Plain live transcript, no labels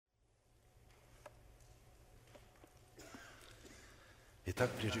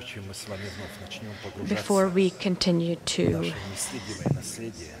Before we continue to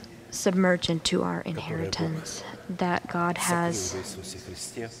submerge into our inheritance that God has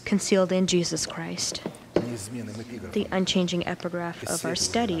concealed in Jesus Christ, the unchanging epigraph of our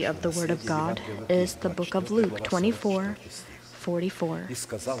study of the Word of God is the book of Luke 24:44.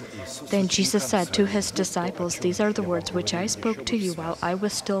 Then Jesus said to his disciples, "These are the words which I spoke to you while I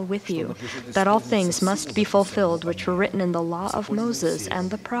was still with you, that all things must be fulfilled which were written in the law of Moses and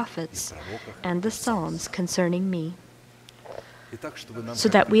the prophets and the Psalms concerning me." So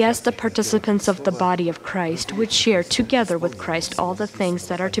that we as the participants of the body of Christ would share together with Christ all the things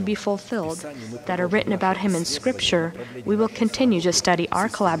that are to be fulfilled, that are written about him in Scripture, we will continue to study our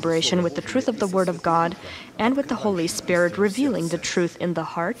collaboration with the truth of the Word of God and with the Holy Spirit revealing the truth in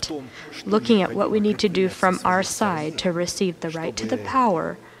the heart, looking at what we need to do from our side to receive the right to the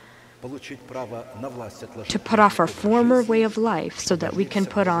power to put off our former way of life so that we can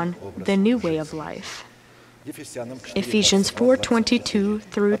put on the new way of life. Ephesians 4:22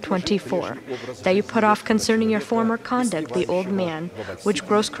 through 24, that you put off concerning your former conduct the old man, which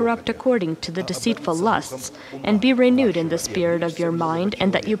grows corrupt according to the deceitful lusts, and be renewed in the spirit of your mind,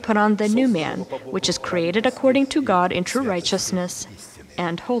 and that you put on the new man, which is created according to God in true righteousness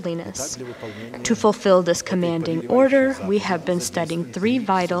and holiness. To fulfill this commanding order, we have been studying three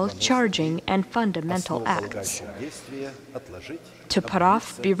vital, charging, and fundamental acts: to put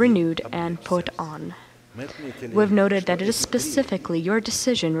off, be renewed, and put on. We've noted that it is specifically your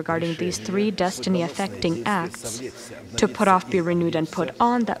decision regarding these three destiny-affecting acts, to put off, be renewed, and put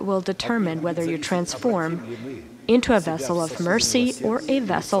on, that will determine whether you transform into a vessel of mercy or a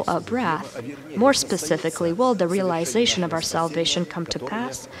vessel of wrath. More specifically, will the realization of our salvation come to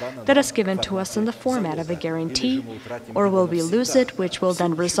pass that is given to us in the format of a guarantee, or will we lose it, which will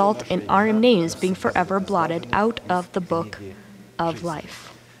then result in our names being forever blotted out of the book of life?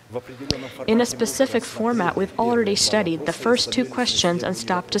 In a specific format, we've already studied the first two questions and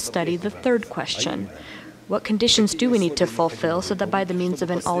stopped to study the third question. What conditions do we need to fulfill so that by the means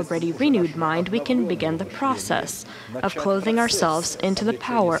of an already renewed mind we can begin the process of clothing ourselves into the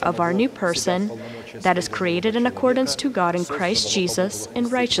power of our new person that is created in accordance to God in Christ Jesus in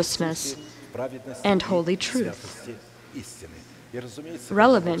righteousness and holy truth?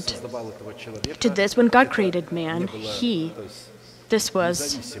 Relevant to this, when God created man, this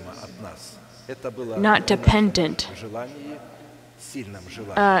was not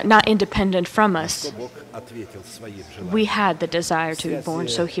independent from us. We had the desire to be born,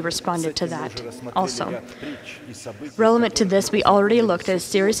 so he responded to that also. Relevant to this, we already looked at a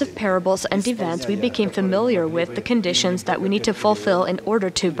series of parables and events. We became familiar with the conditions that we need to fulfill in order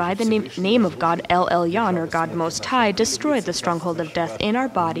to, by the name of God, El Elyon, or God Most High, destroy the stronghold of death in our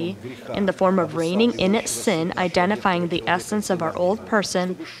body in the form of reigning in its sin, identifying the essence of our old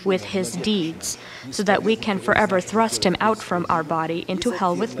person with his deeds, so that we can forever thrust him out from our body into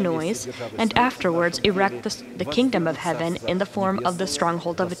hell with noise, and afterwards erect the kingdom of heaven in the form of the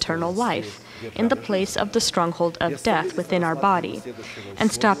stronghold of eternal life, in the place of the stronghold of death within our body,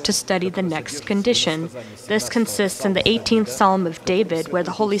 and stop to study the next condition. This consists in the 18th Psalm of David, where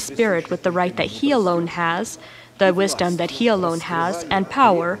the Holy Spirit, with the right that he alone has, the wisdom that he alone has, and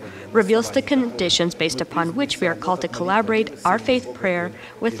power, reveals the conditions based upon which we are called to collaborate our faith prayer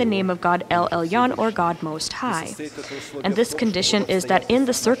with the name of God El Elyon, or God Most High. And this condition is that in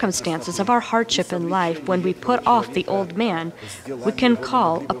the circumstances of our hardship in life, when we put off the old man, we can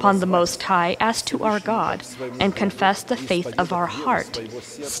call upon the Most High as to our God and confess the faith of our heart,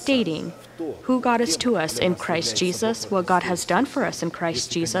 stating who God is to us in Christ Jesus, what God has done for us in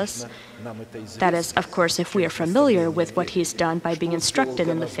Christ Jesus. That is, of course, if we are familiar with what he's done by being instructed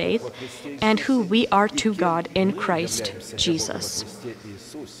in the faith, and who we are to God in Christ Jesus.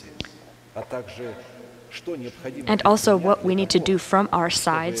 And also what we need to do from our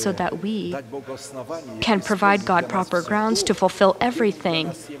side so that we can provide God proper grounds to fulfill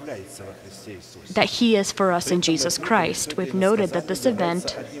everything that he is for us in Jesus Christ. We've noted that this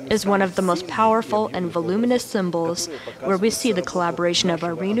event is one of the most powerful and voluminous symbols where we see the collaboration of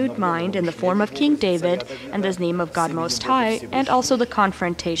our renewed mind in the form of King David and the name of God Most High, and also the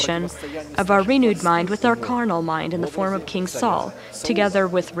confrontation of our renewed mind with our carnal mind in the form of King Saul, together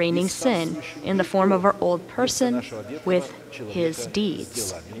with reigning sin in the form of our old person with his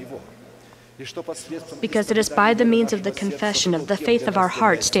deeds. Because it is by the means of the confession of the faith of our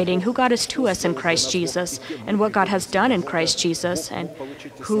heart, stating who God is to us in Christ Jesus, and what God has done in Christ Jesus, and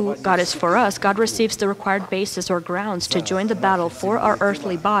who God is for us, God receives the required basis or grounds to join the battle for our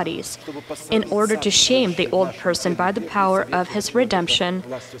earthly bodies, in order to shame the old person by the power of his redemption,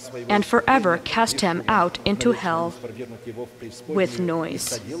 and forever cast him out into hell with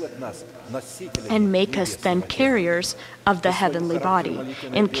noise, and make us then carriers of the heavenly body.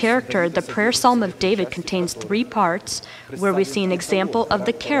 In character, the prayer psalm of David contains 3 parts, where we see an example of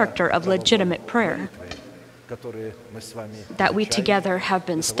the character of legitimate prayer that we together have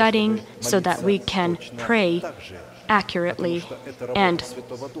been studying so that we can pray accurately and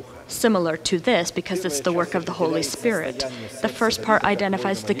similar to this, because it's the work of the Holy Spirit. The first part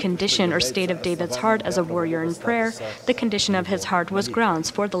identifies the condition or state of David's heart as a warrior in prayer. The condition of his heart was grounds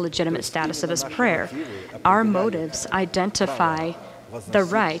for the legitimate status of his prayer. Our motives identify the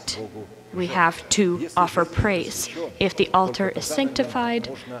right we have to offer praise. If the altar is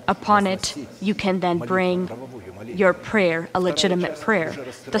sanctified, upon it you can then bring your prayer, a legitimate prayer.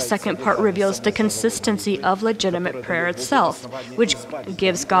 The second part reveals the consistency of legitimate prayer itself, which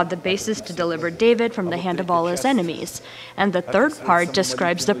gives God the basis to deliver David from the hand of all his enemies. And the third part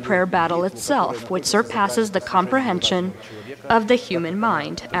describes the prayer battle itself, which surpasses the comprehension of the human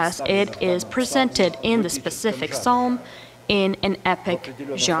mind, as it is presented in the specific psalm in an epic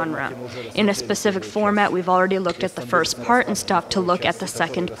genre. In a specific format, we've already looked at the first part and stopped to look at the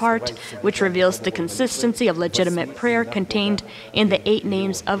second part, which reveals the consistency of legitimate prayer contained in the 8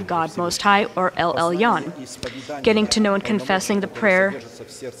 names of God Most High, or El Elyon. Getting to know and confessing the prayer,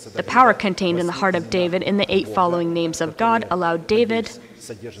 the power contained in the heart of David in the 8 following names of God allowed David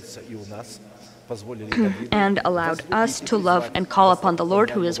and allowed us to love and call upon the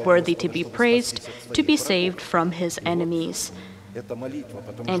Lord, who is worthy to be praised, to be saved from his enemies.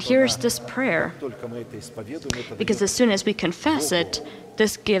 And here's this prayer, because as soon as we confess it,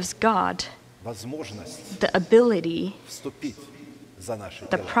 this gives God the ability,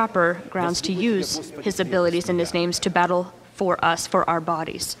 the proper grounds to use his abilities and his names to battle for us, for our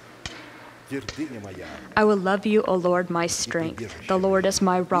bodies. I will love you, O Lord, my strength. The Lord is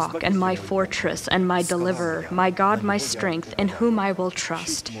my rock and my fortress and my deliverer, my God, my strength, in whom I will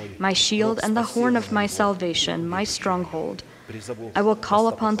trust, my shield and the horn of my salvation, my stronghold. I will call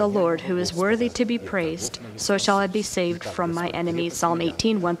upon the Lord, who is worthy to be praised. So shall I be saved from my enemies. Psalm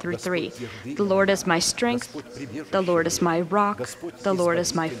 18, 1-3. The Lord is my strength. The Lord is my rock. The Lord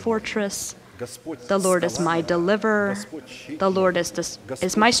is my fortress. The Lord is my deliverer. The Lord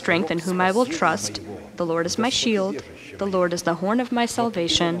is my strength in whom I will trust. The Lord is my shield. The Lord is the horn of my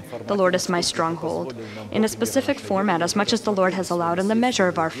salvation. The Lord is my stronghold. In a specific format, as much as the Lord has allowed in the measure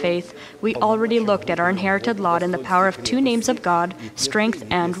of our faith, we already looked at our inherited lot in the power of 2 names of God, strength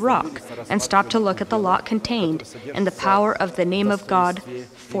and rock, and stopped to look at the lot contained in the power of the name of God,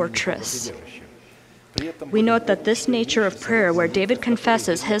 fortress. We note that this nature of prayer, where David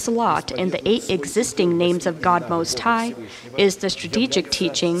confesses his lot in the 8 existing names of God Most High, is the strategic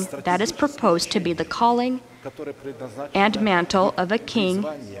teaching that is proposed to be the calling and mantle of a king,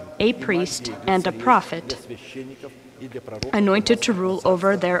 a priest, and a prophet, anointed to rule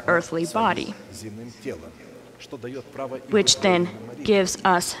over their earthly body, which then gives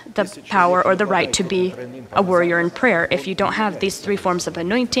us the power or the right to be a warrior in prayer. If you don't have these 3 forms of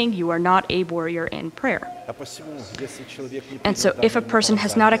anointing, you are not a warrior in prayer. And so if a person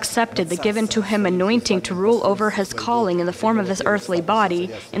has not accepted the given to him anointing to rule over his calling in the form of his earthly body,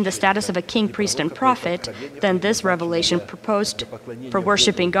 in the status of a king, priest, and prophet, then this revelation proposed for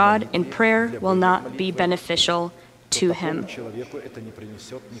worshiping God in prayer will not be beneficial to him.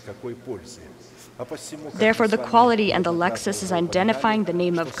 Therefore, the quality and the lexis is identifying the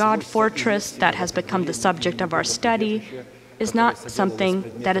name of God, fortress, that has become the subject of our study, is not something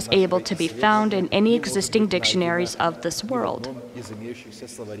that is able to be found in any existing dictionaries of this world.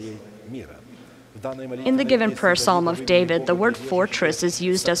 In the given prayer psalm of David, the word fortress is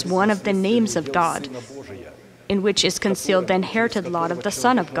used as one of the names of God, in which is concealed the inherited lot of the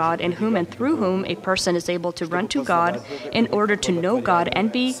Son of God, in whom and through whom a person is able to run to God in order to know God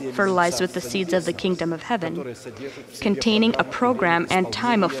and be fertilized with the seeds of the kingdom of heaven, containing a program and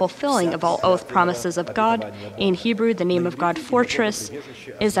time of fulfilling of all oath promises of God. In Hebrew, the name of God, fortress,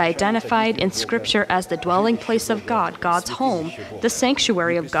 is identified in Scripture as the dwelling place of God, God's home, the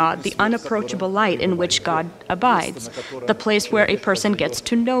sanctuary of God, the unapproachable light in which God abides, the place where a person gets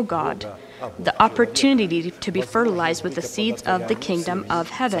to know God, the opportunity to be fertilized with the seeds of the kingdom of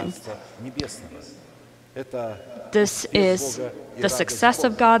heaven. This is the success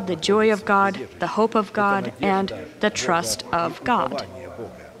of God, the joy of God, the hope of God, and the trust of God.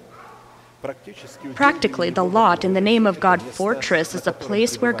 Practically, the lot in the name of God fortress is a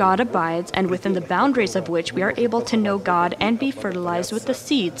place where God abides and within the boundaries of which we are able to know God and be fertilized with the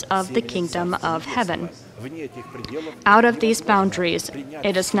seeds of the kingdom of heaven. Out of these boundaries,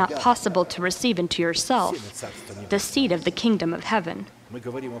 it is not possible to receive into yourself the seed of the kingdom of heaven.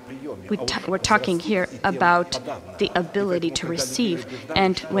 We're talking here about the ability to receive,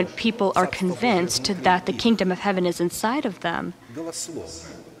 and when people are convinced that the kingdom of heaven is inside of them,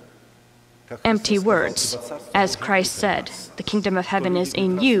 empty words. As Christ said, the kingdom of heaven is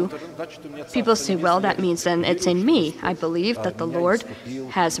in you. People say, well, that means then it's in me. I believe that the Lord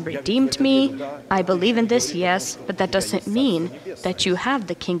has redeemed me. I believe in this, yes, but that doesn't mean that you have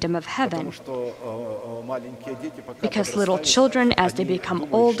the kingdom of heaven. Because little children, as they become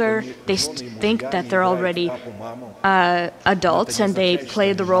older, they think that they're already adults and they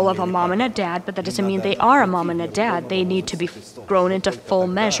play the role of a mom and a dad, but that doesn't mean they are a mom and a dad. They need to be grown into full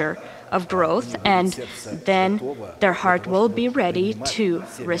measure of growth, and then their heart will be ready to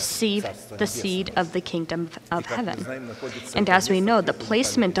receive the seed of the kingdom of heaven. And as we know, the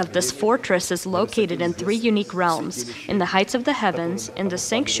placement of this fortress is located in 3 unique realms: in the heights of the heavens, in the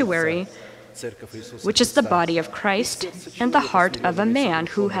sanctuary, which is the body of Christ, and the heart of a man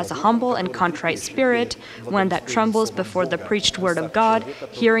who has a humble and contrite spirit, one that trembles before the preached word of God,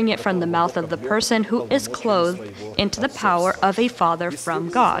 hearing it from the mouth of the person who is clothed into the power of a Father from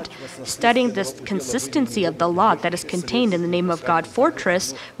God. Studying this consistency of the lot that is contained in the name of God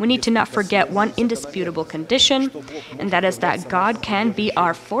fortress, we need to not forget one indisputable condition, and that is that God can be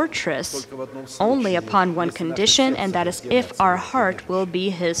our fortress only upon one condition, and that is if our heart will be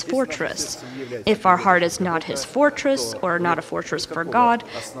His fortress. If our heart is not His fortress, or not a fortress for God,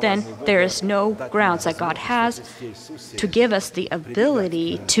 then there is no grounds that God has to give us the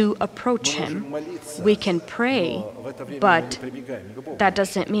ability to approach Him. We can pray, but that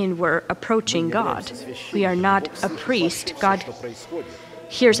doesn't mean we're approaching God. We are not a priest. God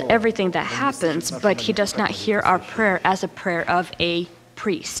hears everything that happens, but He does not hear our prayer as a prayer of a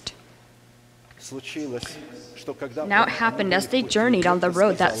priest. Now it happened as they journeyed on the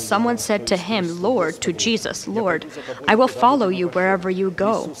road that someone said to him, Lord, to Jesus, Lord, I will follow you wherever you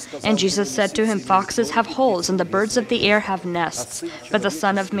go. And Jesus said to him, foxes have holes and the birds of the air have nests, but the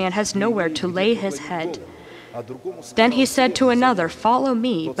Son of Man has nowhere to lay His head. Then he said to another, follow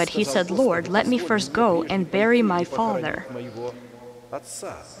me. But he said, Lord, let me first go and bury my father.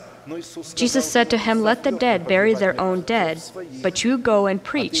 Jesus said to him, let the dead bury their own dead, but you go and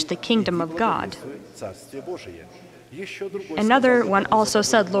preach the kingdom of God. Another one also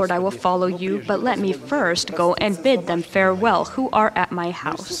said, Lord, I will follow you, but let me first go and bid them farewell who are at my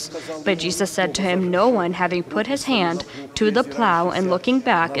house. But Jesus said to him, no one, having put his hand to the plow and looking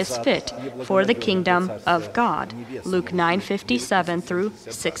back, is fit for the kingdom of God. Luke 9:57 through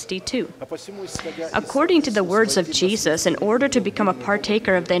 62. According to the words of Jesus, in order to become a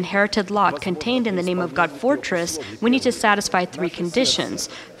partaker of the inherited lot contained in the name of God fortress, we need to satisfy 3 conditions.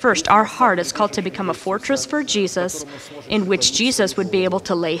 First, our heart is called to become a fortress for Jesus, in which Jesus would be able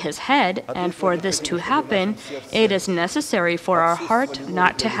to lay His head, and for this to happen, it is necessary for our heart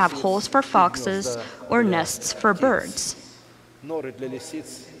not to have holes for foxes or nests for birds.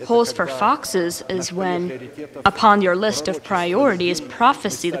 Holes for foxes is when, upon your list of priorities,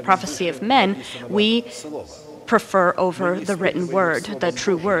 prophecy, the prophecy of men, we prefer over the written word, the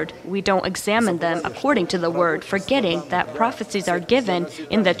true word. We don't examine them according to the word, forgetting that prophecies are given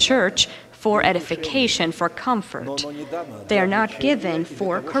in the church for edification, for comfort. They are not given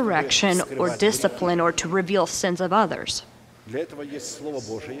for correction or discipline or to reveal sins of others.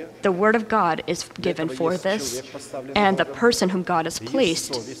 The Word of God is given for this, and the person whom God has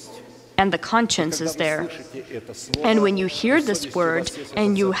placed, and the conscience is there. And when you hear this word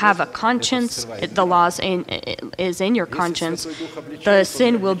and you have a conscience, the law is in your conscience, the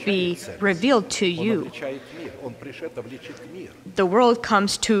sin will be revealed to you. The world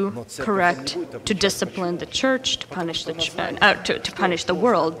comes to correct, to discipline the church, to punish the to punish the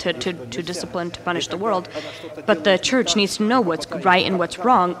world, to discipline, to punish the world. But the church needs to know what's right and what's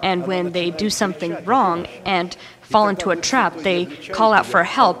wrong. And when they do something wrong and fall into a trap, they call out for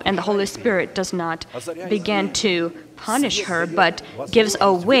help, and the Holy Spirit does not begin to punish her, but gives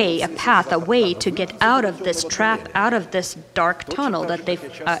a way, a path, a way to get out of this trap, out of this dark tunnel that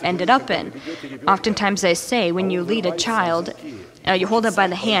they've ended up in. Oftentimes they say, when you lead a child, you hold him by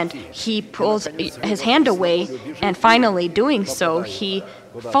the hand, he pulls his hand away, and finally doing so, he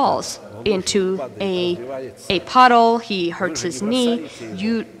falls into a puddle, he hurts his knee.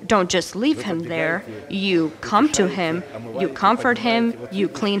 You don't just leave him there, you come to him, you comfort him, you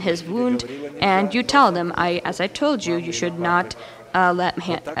clean his wound, and you tell them, as I told you, you should not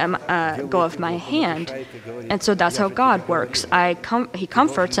go of my hand. And so that's how God works. He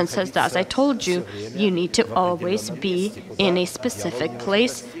comforts and says that, as I told you, you need to always be in a specific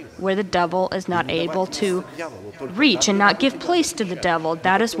place where the devil is not able to reach and not give place to the devil.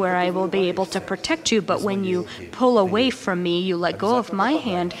 That is where I will be able to protect you. But when you pull away from me, you let go of my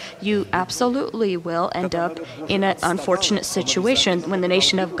hand, you absolutely will end up in an unfortunate situation. When the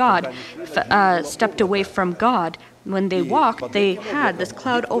nation of God stepped away from God, when they walked, they had this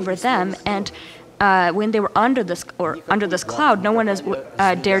cloud over them, and when they were under this cloud, no one has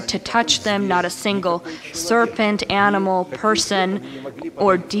dared to touch them. Not a single serpent, animal, person,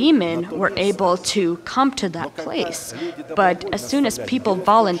 or demon were able to come to that place. But as soon as people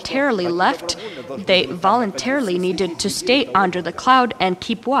voluntarily left, they voluntarily needed to stay under the cloud and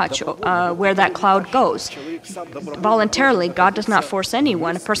keep watch where that cloud goes. Voluntarily, God does not force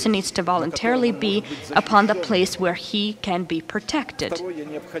anyone. A person needs to voluntarily be upon the place where he can be protected.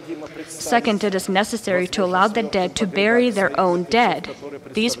 Second, it is necessary to allow the dead to bury their own dead.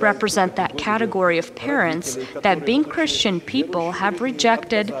 These represent that category of parents that, being Christian people, have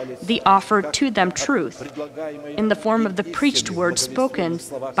rejected the offered to them truth in the form of the preached word spoken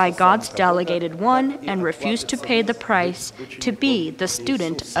by God's delegated one, and refused to pay the price to be the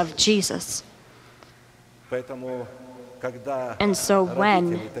student of Jesus. And so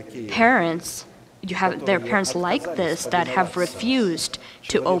when you have their parents like this that have refused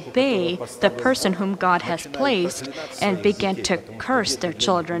to obey the person whom God has placed and begin to curse their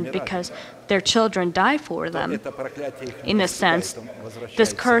children because their children die for them. In a sense,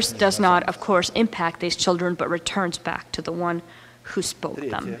 this curse does not, of course, impact these children, but returns back to the one who spoke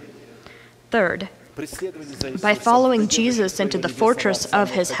them. Third, by following Jesus into the fortress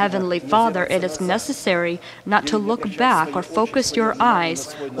of his heavenly Father, it is necessary not to look back or focus your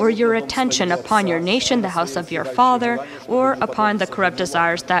eyes or your attention upon your nation, the house of your father, or upon the corrupt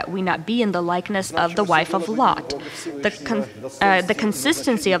desires that we not be in the likeness of the wife of Lot. The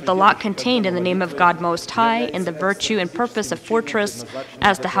consistency of the lot contained in the name of God Most High, in the virtue and purpose of fortress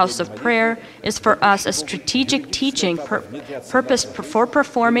as the house of prayer, is for us a strategic teaching purposed for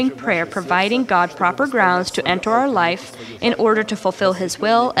performing prayer, providing God proper grounds to enter our life in order to fulfill his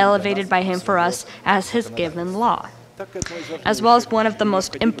will, elevated by him for us as his given law. As well as one of the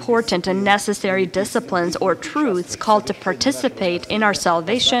most important and necessary disciplines or truths called to participate in our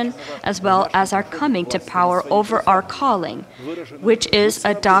salvation, as well as our coming to power over our calling, which is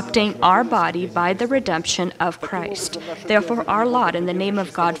adopting our body by the redemption of Christ. Therefore, our lot in the name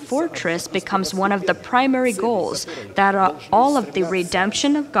of God Fortress becomes one of the primary goals that all of the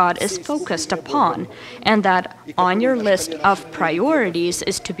redemption of God is focused upon, and that on your list of priorities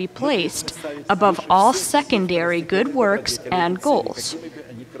is to be placed above all secondary good works and goals,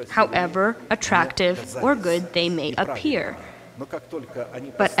 however attractive or good they may appear.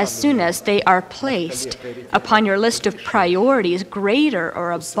 But as soon as they are placed upon your list of priorities greater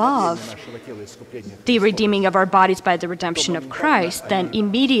or above the redeeming of our bodies by the redemption of Christ, then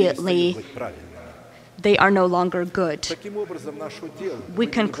immediately they are no longer good. We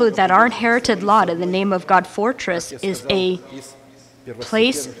conclude that our inherited lot in the name of God Fortress is a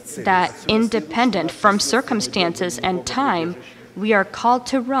place that, independent from circumstances and time, we are called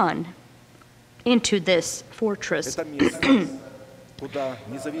to run into this fortress.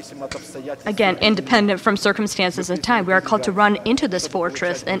 Again, independent from circumstances and time, we are called to run into this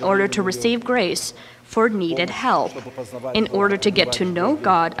fortress in order to receive grace for needed help, in order to get to know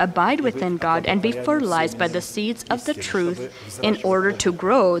God, abide within God, and be fertilized by the seeds of the truth in order to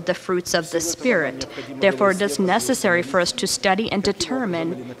grow the fruits of the Spirit. Therefore, it is necessary for us to study and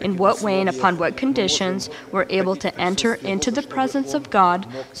determine in what way and upon what conditions we're able to enter into the presence of God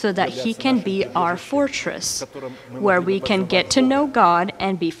so that He can be our fortress, where we can get to know God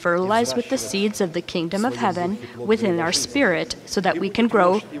and be fertilized with the seeds of the kingdom of heaven within our spirit, so that we can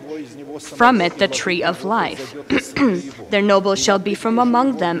grow from it the tree of life. Their nobles shall be from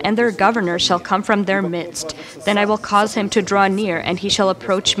among them, and their governor shall come from their midst. Then I will cause him to draw near, and he shall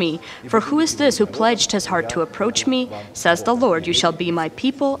approach me. For who is this who pledged his heart to approach me? Says the Lord, you shall be my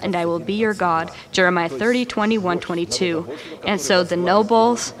people, and I will be your God. Jeremiah 30, 21, 22. And so the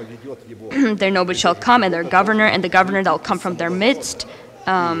nobles, their nobles shall come, and their governor, and the governor that will come from their midst.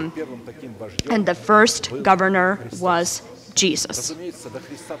 And the first governor was Jesus.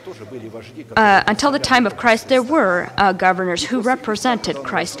 Until the time of Christ, there were governors who represented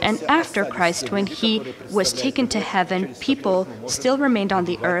Christ, and after Christ, when he was taken to heaven, people still remained on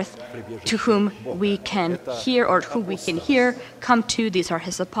the earth to whom we can hear, or who we can hear come to. These are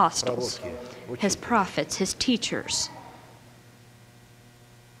his apostles, his prophets, his teachers.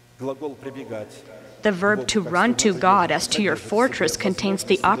 The verb to run to God as to your fortress contains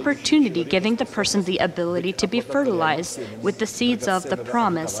the opportunity, giving the person the ability to be fertilized with the seeds of the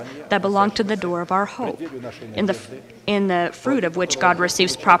promise that belong to the door of our hope, in the fruit of which God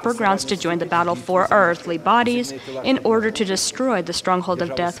receives proper grounds to join the battle for our earthly bodies in order to destroy the stronghold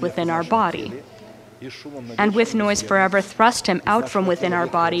of death within our body. And with noise forever thrust him out from within our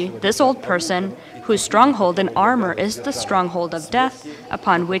body, this old person, whose stronghold and armor is the stronghold of death,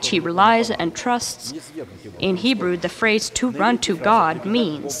 upon which he relies and trusts. In Hebrew, the phrase to run to God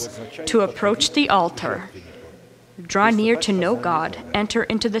means to approach the altar, draw near to know God, enter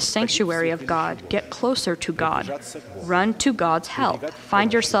into the sanctuary of God, get closer to God, run to God's help,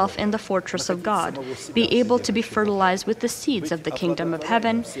 find yourself in the fortress of God, be able to be fertilized with the seeds of the kingdom of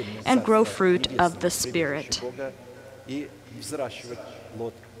heaven, and grow fruit of the Spirit.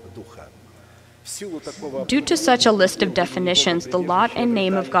 Due to such a list of definitions, the lot and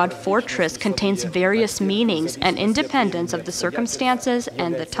name of God fortress contains various meanings, and independence of the circumstances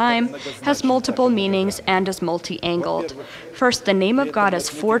and the time has multiple meanings and is multi-angled. First, the name of God as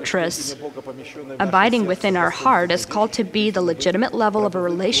fortress, abiding within our heart, is called to be the legitimate level of a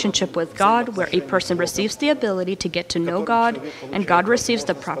relationship with God, where a person receives the ability to get to know God, and God receives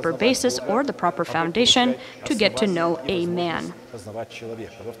the proper basis or the proper foundation to get to know a man.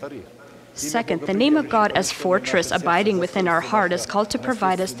 Second, the name of God as fortress abiding within our heart is called to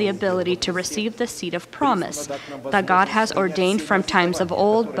provide us the ability to receive the seed of promise that God has ordained from times of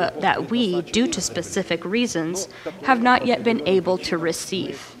old, but that we, due to specific reasons, have not yet been able to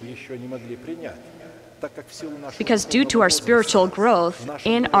receive. Because due to our spiritual growth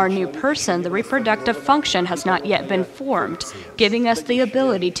in our new person, the reproductive function has not yet been formed, giving us the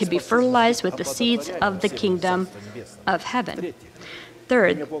ability to be fertilized with the seeds of the kingdom of heaven.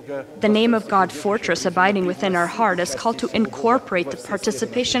 Third, the name of God, fortress abiding within our heart, is called to incorporate the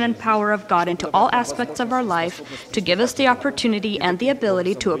participation and power of God into all aspects of our life, to give us the opportunity and the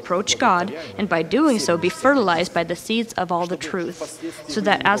ability to approach God, and by doing so be fertilized by the seeds of all the truth, so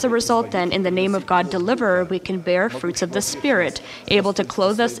that as a result then, in the name of God, deliverer, we can bear fruits of the Spirit, able to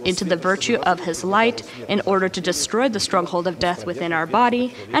clothe us into the virtue of His light, in order to destroy the stronghold of death within our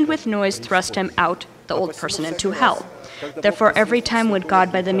body, and with noise thrust him out, the old person, into hell. Therefore, every time when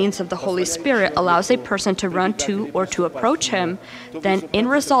God, by the means of the Holy Spirit, allows a person to run to or to approach Him, then in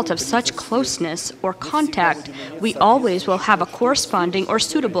result of such closeness or contact, we always will have a corresponding or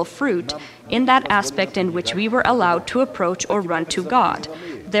suitable fruit in that aspect in which we were allowed to approach or run to God.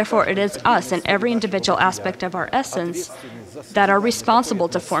 Therefore, it is us in every individual aspect of our essence that are responsible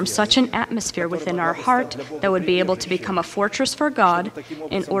to form such an atmosphere within our heart that would be able to become a fortress for God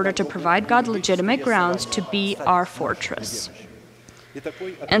in order to provide God legitimate grounds to be our fortress.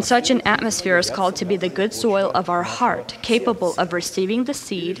 And such an atmosphere is called to be the good soil of our heart, capable of receiving the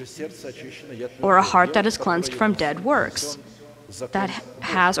seed, or a heart that is cleansed from dead works, that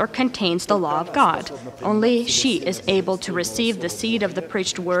has or contains the law of God. Only she is able to receive the seed of the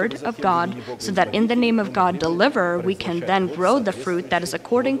preached word of God, so that in the name of God, deliverer, we can then grow the fruit that is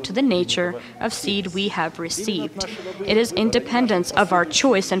according to the nature of seed we have received. It is independence of our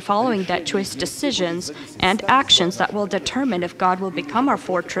choice and following that choice decisions and actions that will determine if God will become our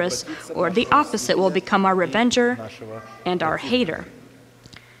fortress, or the opposite will become our revenger and our hater.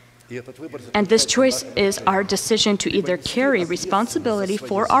 And this choice is our decision to either carry responsibility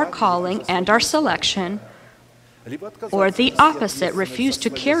for our calling and our selection, or the opposite, refuse to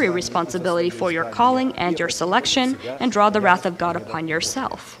carry responsibility for your calling and your selection and draw the wrath of God upon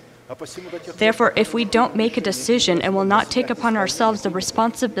yourself. Therefore, if we don't make a decision and will not take upon ourselves the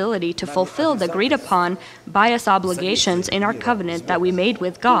responsibility to fulfill the agreed-upon by us obligations in our covenant that we made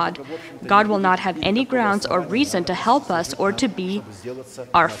with God, God will not have any grounds or reason to help us or to be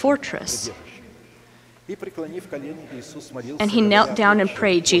our fortress. And he knelt down and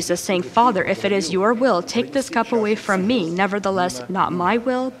prayed, Jesus, saying, Father, if it is your will, take this cup away from me. Nevertheless, not my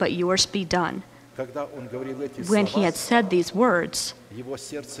will, but yours be done. When he had said these words,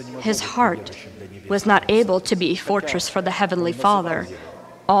 his heart was not able to be a fortress for the Heavenly Father,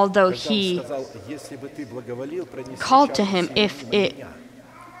 although he called to him, if it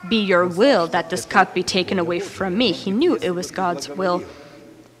be your will that this cup be taken away from me. He knew it was God's will,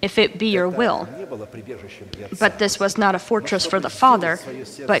 if it be your will. But this was not a fortress for the Father,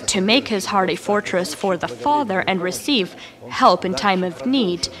 but to make his heart a fortress for the Father and receive help in time of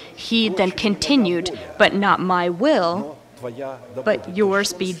need. He then continued, but not my will, but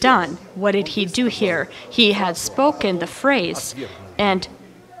yours be done. What did he do here? He had spoken the phrase, and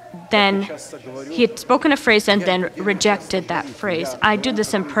then he had spoken a phrase and then rejected that phrase. I do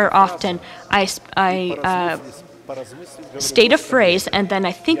this in prayer often. I state a phrase, and then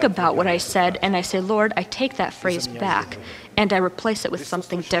I think about what I said, and I say, Lord, I take that phrase back, and I replace it with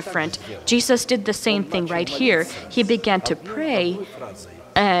something different. Jesus did the same thing right here. He began to pray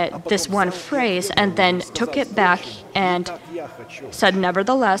this one phrase, and then took it back and said,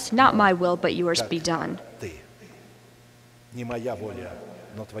 nevertheless, not my will, but yours be done.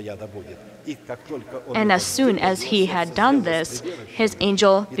 And as soon as he had done this, the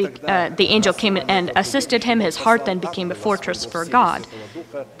angel came and assisted him. His heart then became a fortress for God.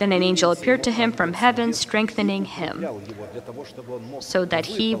 Then an angel appeared to him from heaven, strengthening him, so that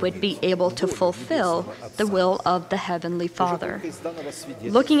he would be able to fulfill the will of the Heavenly Father.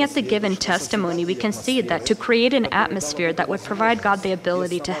 Looking at the given testimony, we can see that to create an atmosphere that would provide God the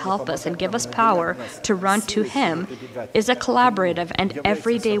ability to help us and give us power to run to Him is a collaborative and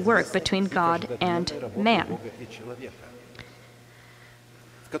everyday work between God and man,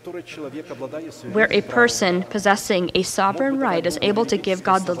 where a person possessing a sovereign right is able to give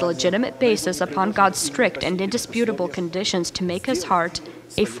God the legitimate basis upon God's strict and indisputable conditions to make his heart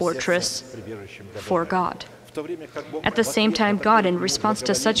a fortress for God. At the same time, God, in response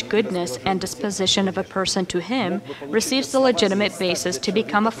to such goodness and disposition of a person to Him, receives the legitimate basis to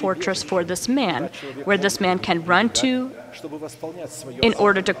become a fortress for this man, where this man can run to in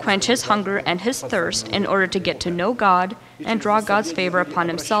order to quench his hunger and his thirst, in order to get to know God and draw God's favor upon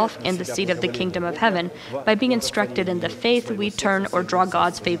himself in the seat of the kingdom of heaven. By being instructed in the faith, we turn or draw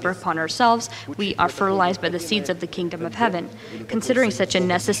God's favor upon ourselves. We are fertilized by the seeds of the kingdom of heaven. Considering such a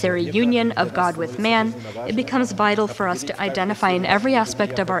necessary union of God with man, it becomes vital for us to identify in every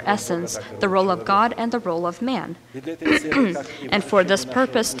aspect of our essence the role of God and the role of man. And for this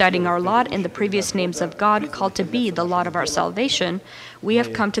purpose, studying our lot in the previous names of God, called to be the lot of our salvation, we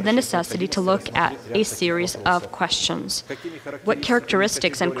have come to the necessity to look at a series of questions. What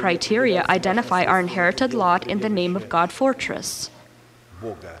characteristics and criteria identify our inherited lot in the name of God Fortress?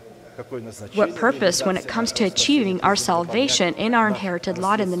 What purpose, when it comes to achieving our salvation in our inherited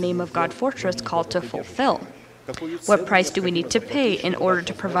lot in the name of God Fortress, called to fulfill? What price do we need to pay in order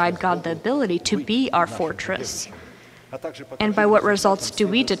to provide God the ability to be our fortress? And by what results do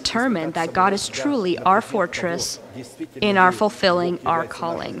we determine that God is truly our fortress in our fulfilling our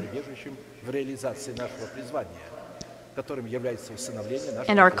calling?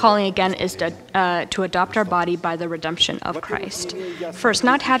 And our calling, again, is to adopt our body by the redemption of Christ. First,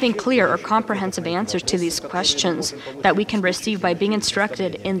 not having clear or comprehensive answers to these questions that we can receive by being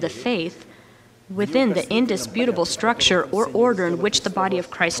instructed in the faith, within the indisputable structure or order in which the body of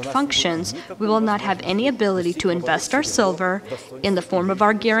Christ functions, we will not have any ability to invest our silver in the form of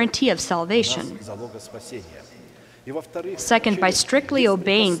our guarantee of salvation. Second, by strictly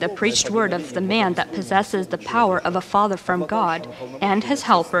obeying the preached word of the man that possesses the power of a father from God and his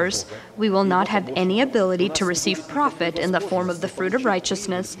helpers, we will not have any ability to receive profit in the form of the fruit of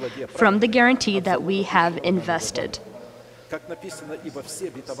righteousness from the guarantee that we have invested.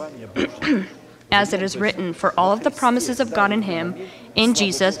 As it is written, for all of the promises of God in Him, in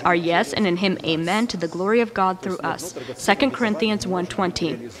Jesus, are yes, and in Him amen, to the glory of God through us. 2 Corinthians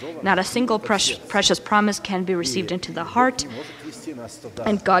 1:20. Not a single precious promise can be received into the heart,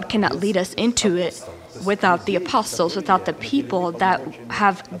 and God cannot lead us into it without the apostles, without the people that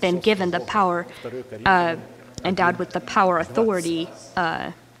have been given the power, endowed with the power, authority,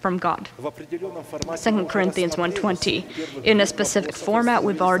 from God. 2 Corinthians 1:20. In a specific format,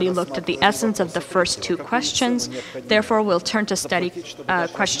 we've already looked at the essence of the first two questions. Therefore, we'll turn to study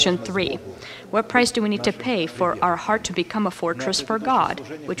question 3. What price do we need to pay for our heart to become a fortress for God,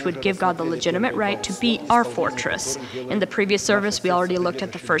 which would give God the legitimate right to be our fortress? In the previous service, we already looked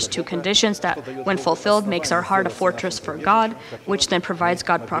at the first two conditions that, when fulfilled, makes our heart a fortress for God, which then provides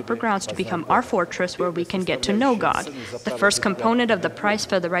God proper grounds to become our fortress where we can get to know God. The first component of the price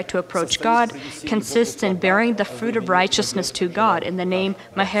for the right to approach God consists in bearing the fruit of righteousness to God in the name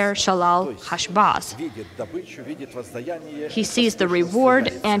Maher Shalal Hashbaz. He sees the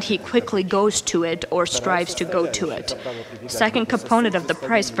reward and he quickly goes to it or strives to go to it. Second component of the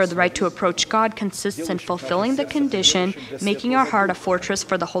price for the right to approach God consists in fulfilling the condition, making our heart a fortress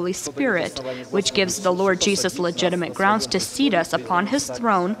for the Holy Spirit, which gives the Lord Jesus legitimate grounds to seat us upon His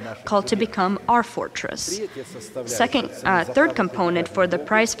throne, called to become our fortress. Third component for the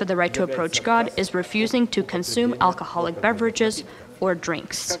price for the right to approach God is refusing to consume alcoholic beverages or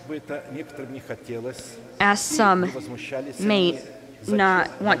drinks. As some may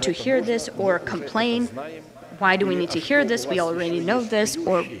not want to hear this or complain, why do we need to hear this? We already know this.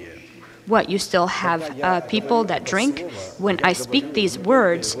 Or What, you still have people that drink? When I speak these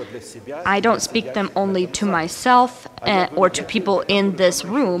words, I don't speak them only to myself or to people in this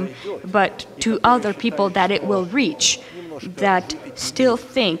room, but to other people that it will reach, that still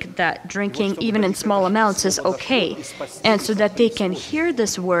think that drinking, even in small amounts, is okay, and so that they can hear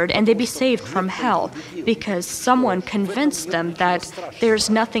this word and they be saved from hell, because someone convinced them that there's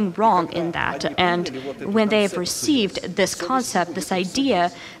nothing wrong in that. And when they have received this concept, this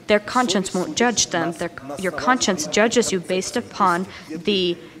idea, their conscience won't judge them. Your conscience judges you based upon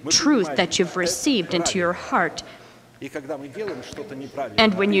the truth that you've received into your heart.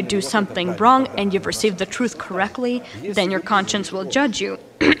 And when you do something wrong and you've received the truth correctly, then your conscience will judge you.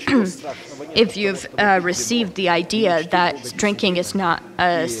 If you've received the idea that drinking is not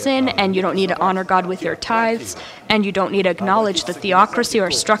a sin and you don't need to honor God with your tithes and you don't need to acknowledge the theocracy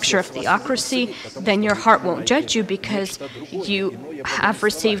or structure of theocracy, then your heart won't judge you because you have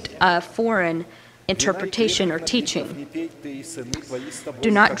received a foreign interpretation or teaching.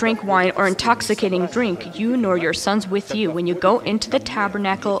 Do not drink wine or intoxicating drink, you nor your sons with you, when you go into the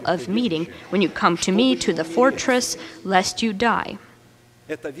tabernacle of meeting, when you come to me, to the fortress, lest you die.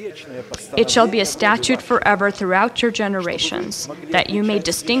 It shall be a statute forever throughout your generations, that you may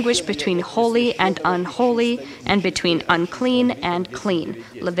distinguish between holy and unholy, and between unclean and clean.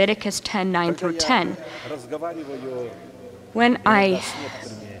 Leviticus 10:9-10. When I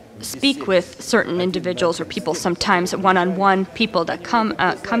speak with certain individuals or people, sometimes one-on-one, people that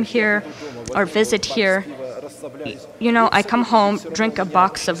come here or visit here, I come home, drink a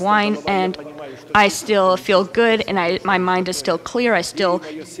box of wine, and I still feel good, and my mind is still clear. I still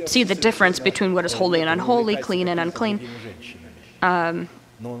see the difference between what is holy and unholy, clean and unclean. And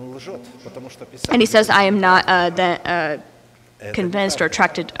he says, I am not convinced or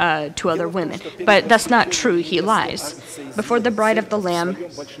attracted to other women. But that's not true. He lies. Before the bride of the Lamb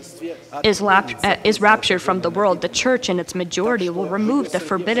is raptured from the world, the church in its majority will remove the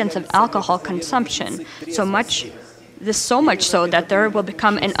forbiddance of alcohol consumption, so much so that there will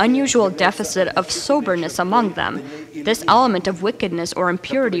become an unusual deficit of soberness among them. This element of wickedness or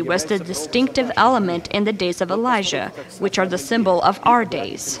impurity was the distinctive element in the days of Elijah, which are the symbol of our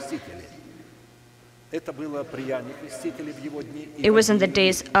days. It was in the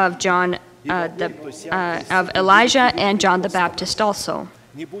days of of Elijah and John the Baptist also.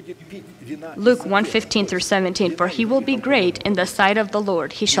 Luke 1:15-17, for he will be great in the sight of the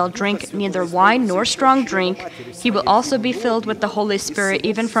Lord. He shall drink neither wine nor strong drink. He will also be filled with the Holy Spirit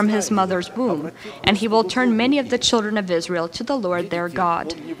even from his mother's womb. And he will turn many of the children of Israel to the Lord their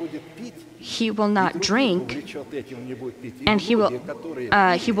God. He will not drink, and he will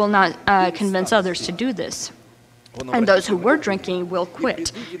not convince others to do this. And those who were drinking will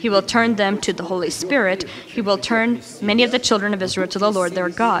quit. He will turn them to the Holy Spirit. He will turn many of the children of Israel to the Lord their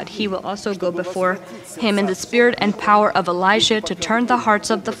God. He will also go before him in the spirit and power of Elijah to turn the hearts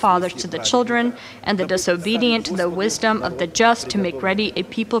of the fathers to the children and the disobedient to the wisdom of the just, to make ready a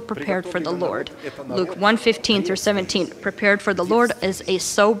people prepared for the Lord. Luke 1:15-17. Prepared for the Lord is a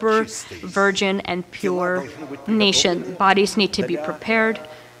sober, virgin, and pure nation. Bodies need to be prepared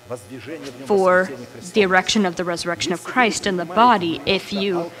for the erection of the resurrection of Christ in the body. If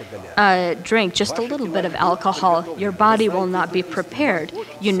you drink just a little bit of alcohol, your body will not be prepared.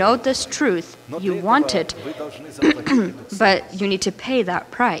 You know this truth, you want it, but you need to pay that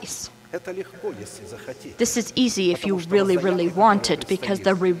price. This is easy if you really, really want it, because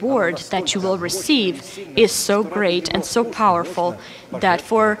the reward that you will receive is so great and so powerful that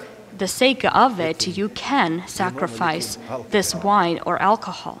for the sake of it, you can sacrifice this wine or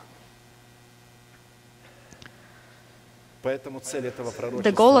alcohol.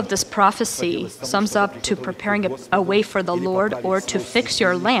 The goal of this prophecy sums up to preparing a way for the Lord, or to fix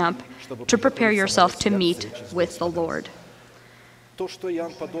your lamp, to prepare yourself to meet with the Lord.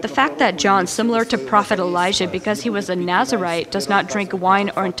 The fact that John, similar to Prophet Elijah, because he was a Nazirite, does not drink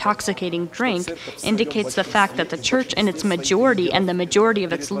wine or intoxicating drink, indicates the fact that the church in its majority and the majority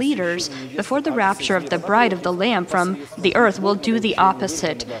of its leaders, before the rapture of the bride of the Lamb from the earth, will do the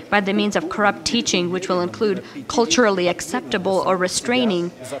opposite by the means of corrupt teaching, which will include culturally acceptable or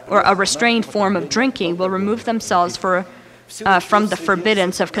a restrained form of drinking, will remove themselves from the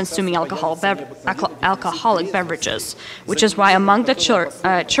forbiddance of consuming alcoholic beverages, which is why among the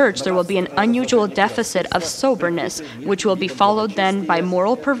church there will be an unusual deficit of soberness, which will be followed then by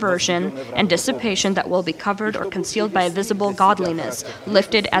moral perversion and dissipation that will be covered or concealed by a visible godliness,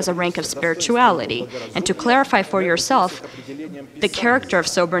 lifted as a rank of spirituality. And to clarify for yourself the character of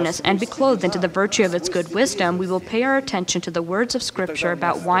soberness and be clothed into the virtue of its good wisdom, we will pay our attention to the words of Scripture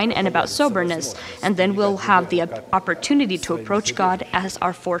about wine and about soberness, and then we'll have the opportunity to approach God as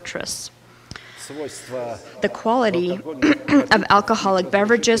our fortress. The quality of alcoholic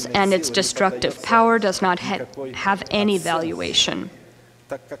beverages and its destructive power does not have any valuation.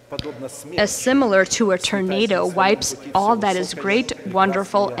 As similar to a tornado wipes all that is great,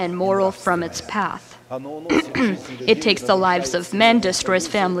 wonderful, and moral from its path. It takes the lives of men, destroys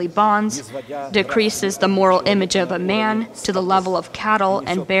family bonds, decreases the moral image of a man to the level of cattle,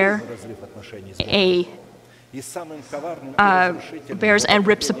 and bears and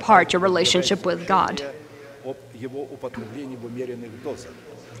rips apart your relationship with God.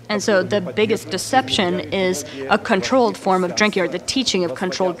 And so the biggest deception is a controlled form of drinking, or the teaching of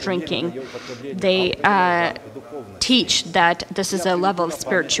controlled drinking. They teach that this is a level of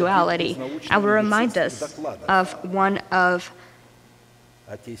spirituality. I will remind us of one of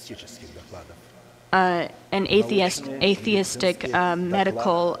an atheistic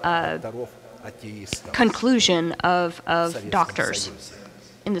medical conclusion of doctors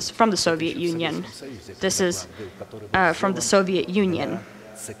from the Soviet Union. This is from the Soviet Union.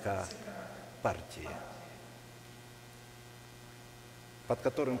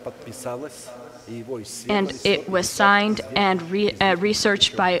 And it was signed and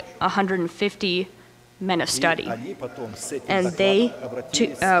researched by 150 men of study. And they,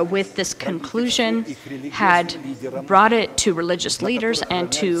 with this conclusion, had brought it to religious leaders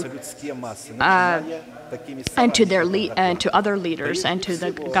and to other leaders and to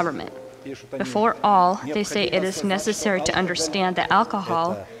the government. Before all, they say it is necessary to understand that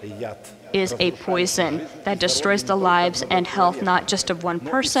alcohol is a poison that destroys the lives and health not just of one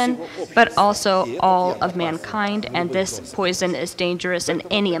person, but also all of mankind, and this poison is dangerous in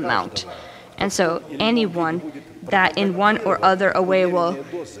any amount. And so anyone that in one or other way will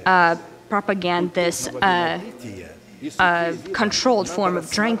propagate this controlled form of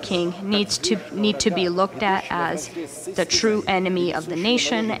drinking need to be looked at as the true enemy of the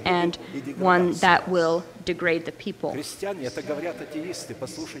nation and one that will degrade the people.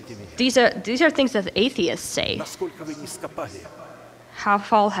 These are things that the atheists say. How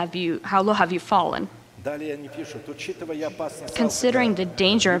low have you fallen? Considering the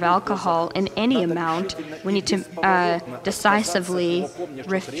danger of alcohol in any amount, we need to decisively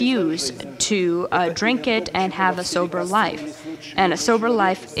refuse to drink it and have a sober life. And a sober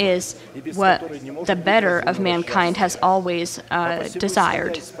life is what the better of mankind has always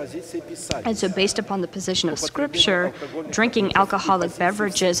desired. And so based upon the position of Scripture, drinking alcoholic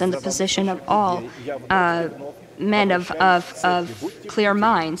beverages and the position of all men of clear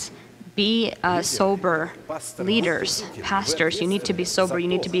minds, be sober leaders, pastors. You need to be sober. You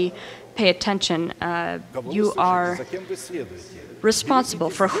need to pay attention. You are responsible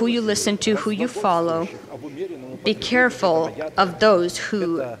for who you listen to, who you follow. Be careful of those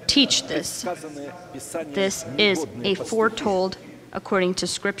who teach this. This is a foretold, according to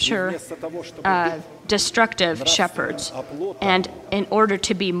Scripture, destructive shepherds. And in order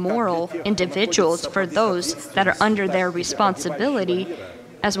to be moral individuals for those that are under their responsibility,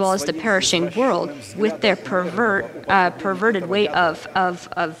 as well as the perishing world, with their perverted way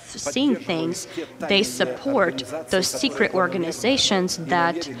of seeing things, they support those secret organizations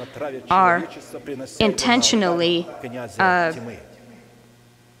that are intentionally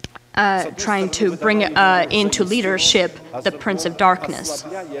trying to bring into leadership the Prince of Darkness.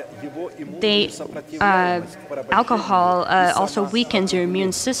 Alcohol also weakens your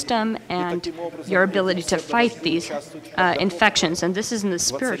immune system and your ability to fight these infections, and this is in the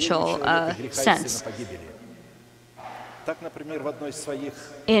spiritual sense.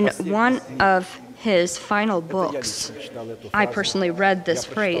 In one of his final books, I personally read this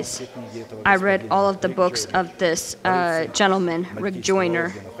phrase. I read all of the books of this gentleman, Rick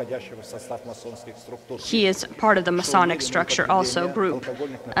Joyner. He is part of the Masonic structure also group.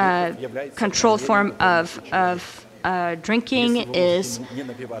 Controlled form of drinking is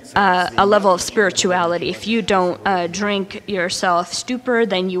a level of spirituality. If you don't drink yourself stupor,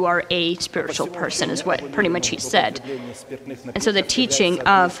 then you are a spiritual person, is what pretty much he said. And so the teaching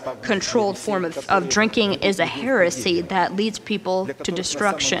of controlled form of drinking is a heresy that leads people to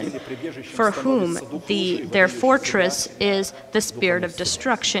destruction, for whom their fortress is the spirit of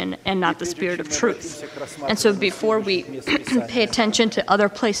destruction and not the spirit of truth. And so before we pay attention to other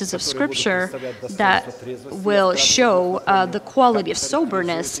places of Scripture that will show the quality of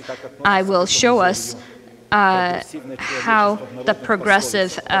soberness, I will show us how the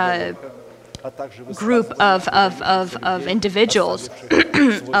progressive group of individuals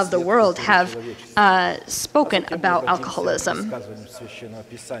of the world have spoken about alcoholism.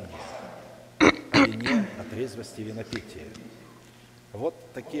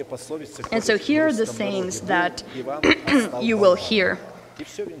 And so here are the sayings that you will hear.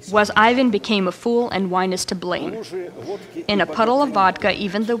 Was Ivan became a fool, and wine is to blame. In a puddle of vodka,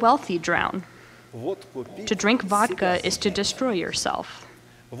 even the wealthy drown. To drink vodka is to destroy yourself.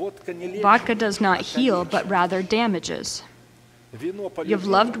 Vodka does not heal, but rather damages. You've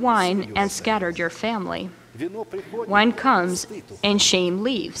loved wine and scattered your family. Wine comes, and shame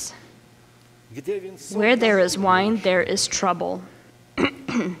leaves. Where there is wine, there is trouble.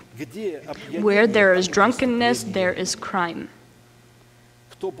 Where there is drunkenness, there is crime.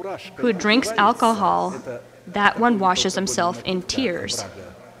 Who drinks alcohol, that one washes himself in tears.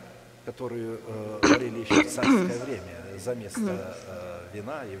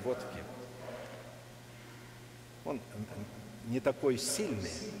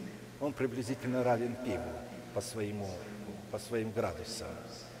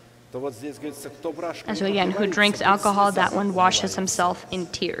 And so again, who drinks alcohol, that one washes himself in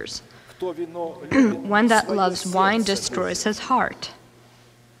tears. One that loves wine destroys his heart.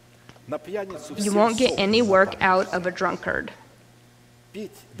 You won't get any work out of a drunkard.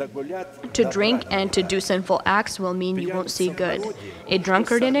 To drink and to do sinful acts will mean you won't see good. A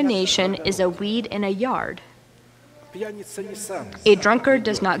drunkard in a nation is a weed in a yard. A drunkard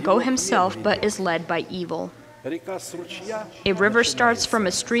does not go himself, but is led by evil. A river starts from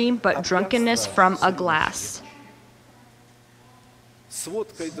a stream, but drunkenness from a glass.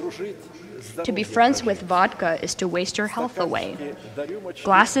 To be friends with vodka is to waste your health away.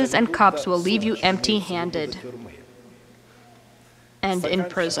 Glasses and cups will leave you empty-handed and in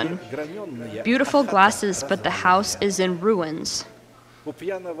prison. Beautiful glasses, but the house is in ruins.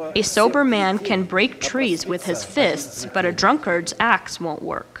 A sober man can break trees with his fists, but a drunkard's axe won't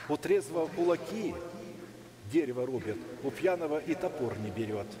work.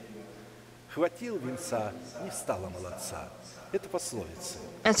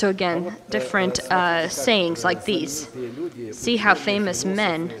 And so again, different sayings like these. See how famous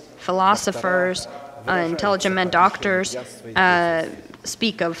men, philosophers, intelligent men, doctors,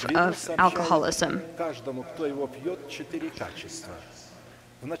 speak of alcoholism.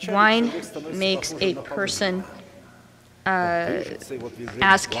 Wine makes a person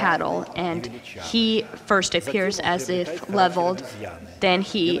as cattle, and he first appears as if leveled, then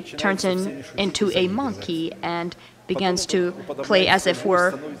he turns into a monkey and begins to play as if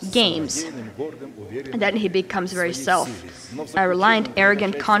were games. And then he becomes very self-reliant,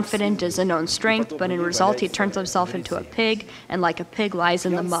 arrogant, confident in his own strength, but in result he turns himself into a pig, and like a pig lies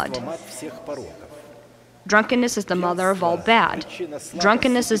in the mud. Drunkenness is the mother of all bad.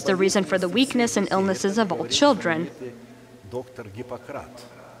 Drunkenness is the reason for the weakness and illnesses of all children.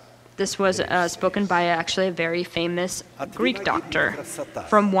 This was spoken by actually a very famous Greek doctor.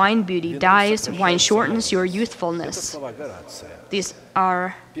 From wine, beauty dies. Wine shortens your youthfulness. These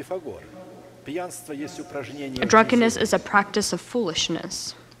are... Drunkenness is a practice of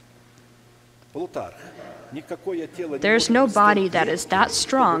foolishness. There is no body that is that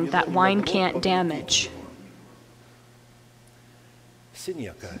strong that wine can't damage.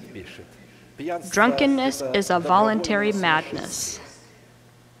 Drunkenness is a voluntary madness.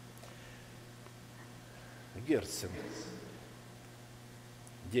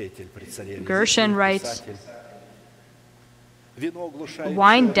 Gershon writes,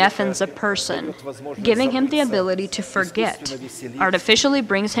 wine deafens a person, giving him the ability to forget, artificially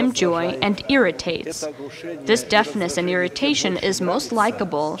brings him joy, and irritates. This deafness and irritation is most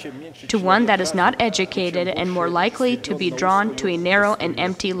likable to one that is not educated and more likely to be drawn to a narrow and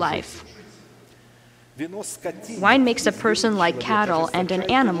empty life. Wine makes a person like cattle and an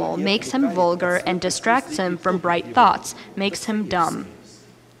animal, makes him vulgar and distracts him from bright thoughts, makes him dumb.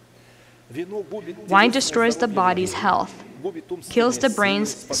 Wine destroys the body's health, kills the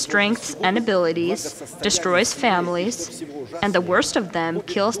brain's strengths and abilities, destroys families, and the worst of them,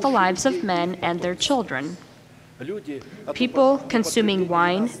 kills the lives of men and their children. People consuming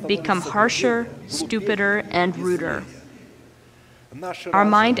wine become harsher, stupider, and ruder. Our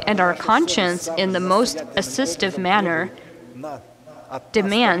mind and our conscience, in the most assistive manner,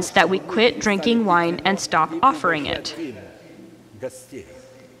 demands that we quit drinking wine and stop offering it.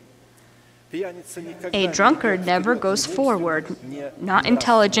 A drunkard never goes forward, not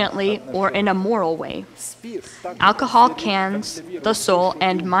intelligently or in a moral way. Alcohol cans the soul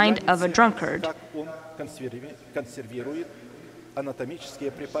and mind of a drunkard.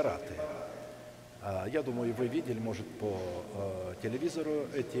 Я думаю, вы видели, может, по телевизору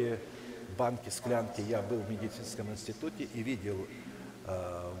эти банки, склянки. Я был в медицинском институте и видел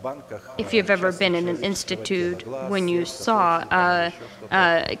If you've ever been in an institute, when you saw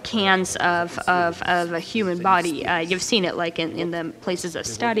cans of a human body, you've seen it like in the places of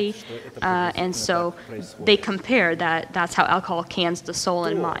study, and so they compare that that's how alcohol cans the soul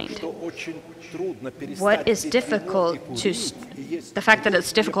and mind. What is difficult the fact that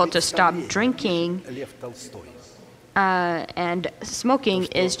it's difficult to stop drinking and smoking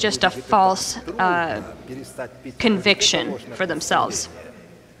is just a false conviction for themselves.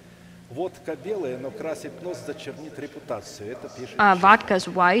 Vodka's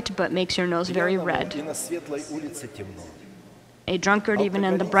white, but makes your nose very red. A drunkard, even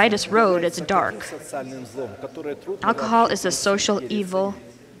in the brightest road, it's dark. Alcohol is a social evil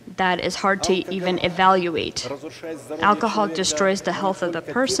that is hard to even evaluate. Alcohol destroys the health of the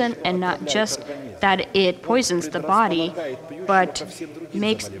person, and not just that it poisons the body, but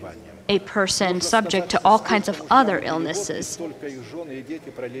makes a person subject to all kinds of other illnesses.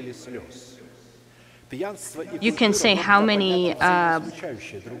 You can say how many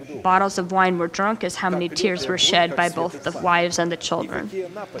bottles of wine were drunk as how many tears were shed by both the wives and the children.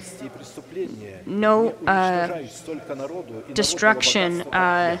 No destruction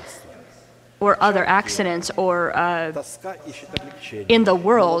or other accidents or in the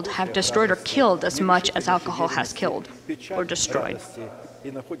world have destroyed or killed as much as alcohol has killed or destroyed.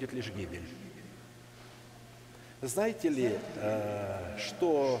 You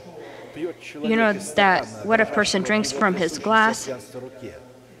know that what a person drinks from his glass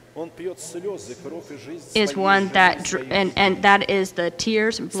is one that, and that is the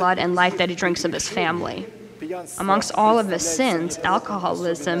tears, blood, and life that he drinks of his family. Amongst all of his sins,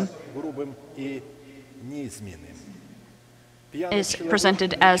 alcoholism is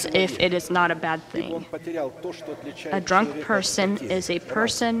presented as if it is not a bad thing. A drunk person is a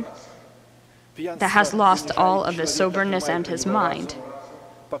person that has lost all of his soberness and his mind.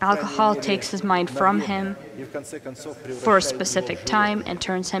 Alcohol takes his mind from him for a specific time and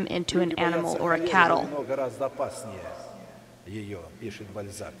turns him into an animal or a cattle.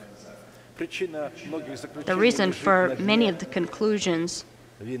 The reason for many of the conclusions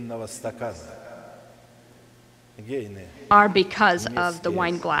are because of the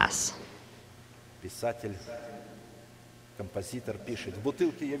wine glass.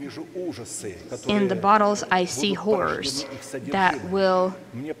 In the bottles, I see horrors that will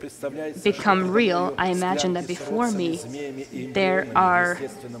become real. I imagine that before me, there are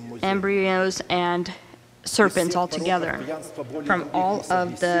embryos and serpents altogether. From all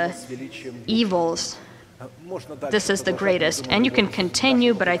of the evils, this is the greatest. And you can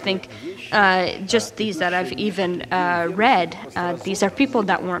continue, but I think just these that I've even read, these are people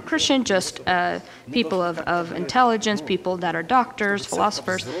that weren't Christian, just people of intelligence, people that are doctors,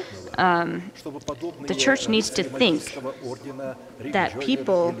 philosophers. The church needs to think that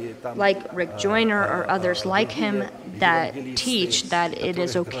people like Rick Joyner or others like him that teach that it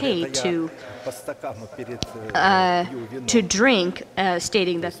is okay to drink,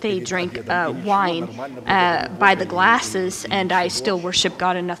 stating that they drink wine by the glasses, and I still worship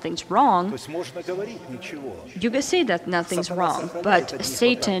God and nothing's wrong. You can say that nothing's wrong, but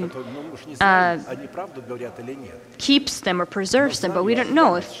Satan keeps them or preserves them, but we don't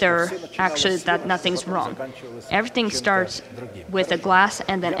know if they're actually that nothing's wrong. Everything starts with a glass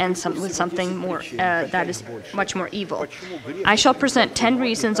and then ends with something more that is much more evil. I shall present 10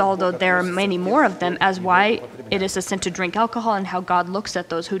 reasons, although there are many more of them, as why it is a sin to drink alcohol and how God looks at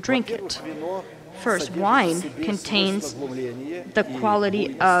those who drink it. First, wine contains the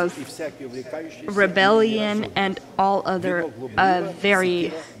quality of rebellion and all other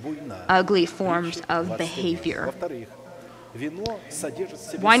very ugly forms of behavior.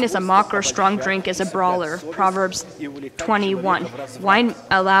 Wine is a mocker, strong drink is a brawler. Proverbs 21. Wine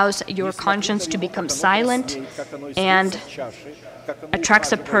allows your conscience to become silent and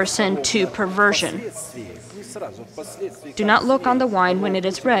attracts a person to perversion. Do not look on the wine when it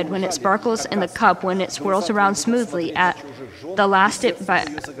is red, when it sparkles in the cup, when it swirls around smoothly. At the last it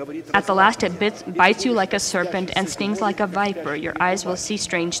bites you like a serpent and stings like a viper. Your eyes will see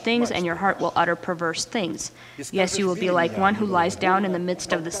strange things, and your heart will utter perverse things. Yes, you will be like one who lies down in the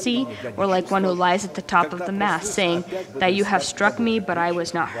midst of the sea, or like one who lies at the top of the mast, saying that you have struck me, but I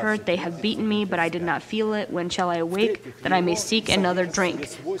was not hurt. They have beaten me, but I did not feel it. When shall I awake, that I may seek another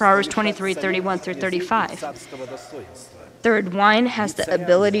drink? Proverbs 23:31-35. Third, wine has the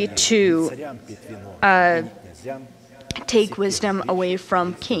ability to take wisdom away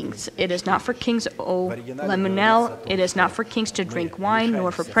from kings. It is not for kings, O Lemuel. It is not for kings to drink wine,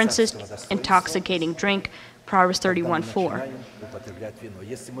 nor for princes intoxicating drink, Proverbs когда мы 31:4. начинаем употреблять вино.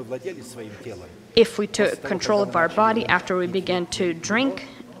 Если мы владели своим телом, If we took control of our body after we began to drink,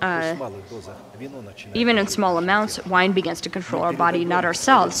 в малых дозах вино начинает even in small amounts, wine begins to control our body, not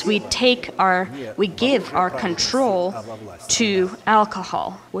ourselves. We give our control to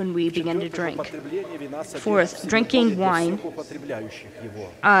alcohol when we begin to drink. употребление вина Fourth, drinking wine употребляющих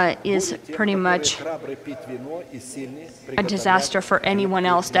его. is pretty much Храбрый пить вино и сильный a disaster for anyone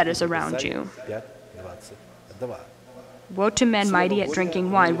else that is around you. 5:22. Woe to men mighty at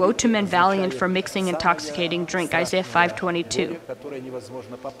drinking wine. Woe to men valiant for mixing intoxicating drink. Isaiah 5:22. Которое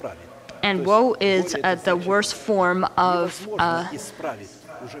невозможно поправить. And woe is the worst form of Исправить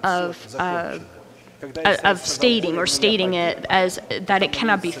уже всё закончено. Когда of stating it as that it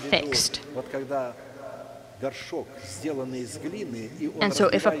cannot be fixed. Вот когда горшок сделанный из глины, и он And so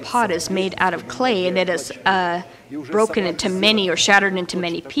if a разбивается pot is made out of clay and it is broken into many or shattered into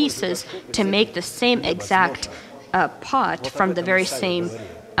many pieces to make the same exact pot from the very same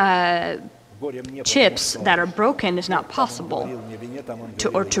горем не chips that are broken is not possible поговорил мне вине, там он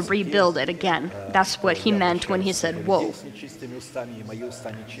or to rebuild it again. That's what he meant when he said woe. с нечистыми устами, и мои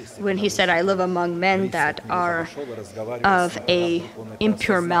уста нечисты. When he said, I live among men that are of a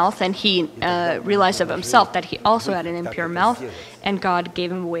impure mouth, and he realized of himself that he also had an impure mouth, and God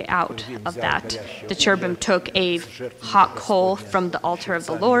gave him a way out of that. The cherubim took a hot coal from the altar of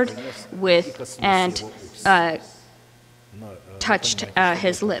the Lord and touched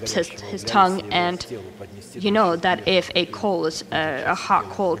his lips, his tongue, and you know that if a coal is a hot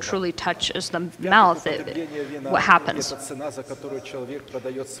coal truly touches the mouth, what happens?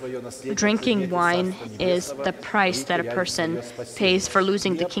 Drinking wine is the price that a person pays for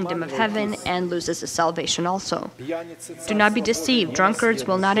losing the kingdom of heaven and loses his salvation also. Do not be deceived. Drunkards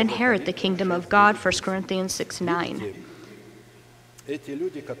will not inherit the kingdom of God, 1 Corinthians 6:9.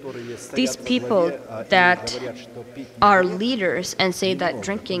 These people that are leaders and say that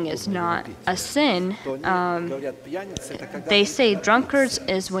drinking is not a sin, they say drunkards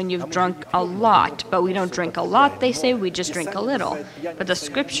is when you've drunk a lot, but we don't drink a lot, they say we just drink a little. But the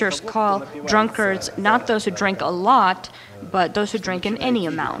scriptures call drunkards not those who drink a lot, but those who drink in any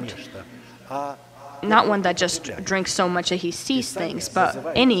amount. Not one that just drinks so much that he sees things, but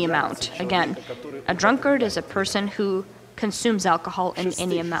any amount. Again, a drunkard is a person who consumes alcohol in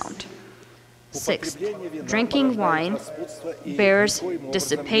any amount. Sixth, drinking wine bears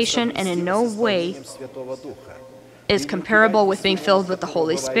dissipation and in no way is comparable with being filled with the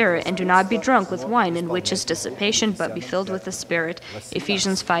Holy Spirit. And do not be drunk with wine, in which is dissipation, but be filled with the Spirit.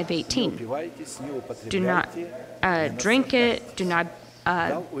 Ephesians 5:18. Do not drink it, do not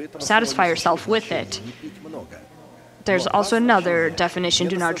satisfy yourself with it. There's also another definition,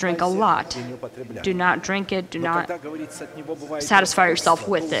 do not drink a lot. Do not drink it, do not satisfy yourself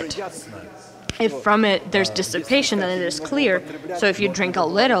with it. If from it there's dissipation, then it is clear. So if you drink a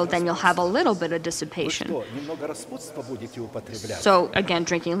little, then you'll have a little bit of dissipation. So again,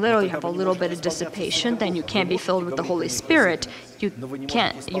 drinking little, you have a little bit of dissipation, then you can't be filled with the Holy Spirit. You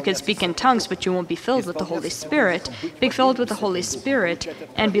can speak in tongues, but you won't be filled with the Holy Spirit. Be filled with the Holy Spirit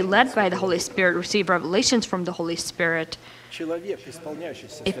and be led by the Holy Spirit, receive revelations from the Holy Spirit.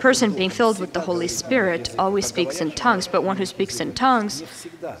 A person being filled with the Holy Spirit always speaks in tongues, but one who speaks in tongues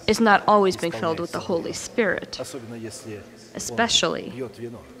is not always being filled with the Holy Spirit, especially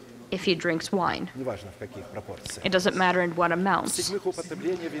if he drinks wine. It doesn't matter in what amounts.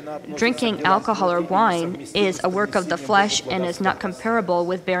 Drinking alcohol or wine is a work of the flesh and is not comparable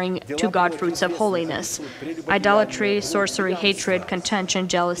with bearing to God fruits of holiness. Idolatry, sorcery, hatred, contention,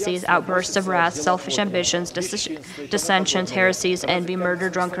 jealousies, outbursts of wrath, selfish ambitions, dissensions, heresies, envy, murder,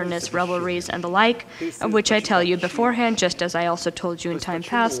 drunkenness, revelries, and the like, of which I tell you beforehand, just as I also told you in time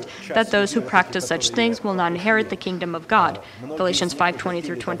past, that those who practice such things will not inherit the kingdom of God. Galatians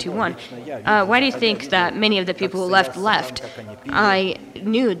 5:20-21. Why do you think that many of the people who left? I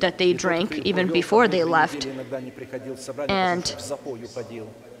knew that they drank even before they left, and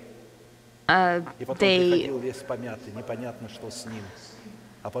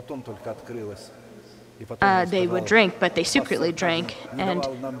they would drink, but they secretly drank,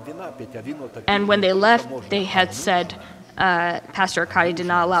 and when they left, they had said, Pastor Arkady did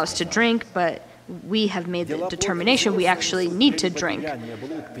not allow us to drink, but we have made the determination we actually need to drink.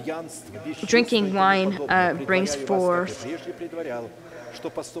 Drinking wine brings forth,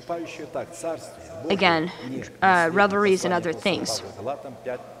 again, revelries and other things.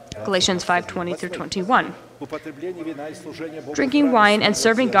 Galatians 5:20 through 21. Употребление вина и служение Богу в Drinking храме wine and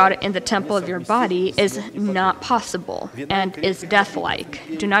serving God in the temple of your body is not possible and is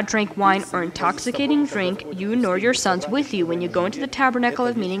death-like. Do not drink wine or intoxicating drink, you nor your sons with you, when you go into the tabernacle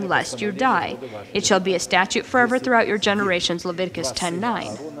of meeting, lest you die. It shall be a statute forever throughout your generations. Leviticus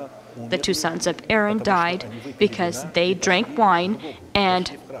 10:9. The two sons of Aaron died because they drank wine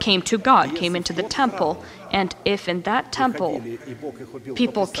and came to God, came into the temple. And if in that temple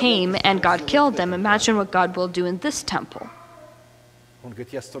people came and God killed them, imagine what God will do in this temple.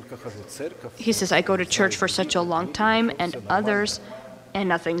 He says, I go to church for such a long time and others, and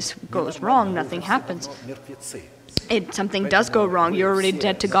nothing goes wrong, nothing happens. Something does go wrong, you're already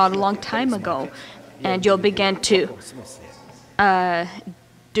dead to God a long time ago, and you'll begin to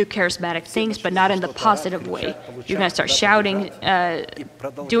do charismatic things, but not in the positive way. You're going to start shouting,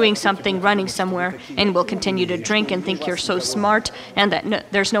 doing something, running somewhere, and will continue to drink and think you're so smart and that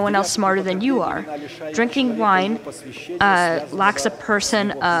there's no one else smarter than you are. Drinking wine lacks a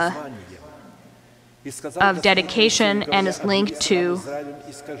person of dedication and is linked to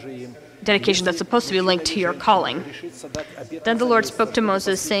dedication that's supposed to be linked to your calling. Then the Lord spoke to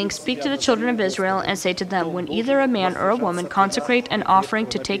Moses, saying, Speak to the children of Israel and say to them, when either a man or a woman consecrate an offering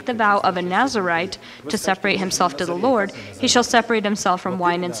to take the vow of a Nazirite to separate himself to the Lord, he shall separate himself from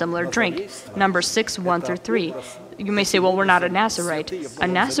wine and similar drink. Numbers 6:1 through 3. You may say, well, we're not a Nazirite. A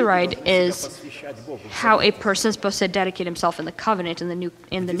Nazirite is how a person is supposed to dedicate himself in the covenant in the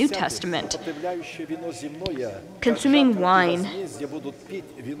New Testament. Consuming wine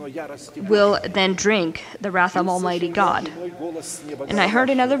will then drink the wrath of Almighty God. And I heard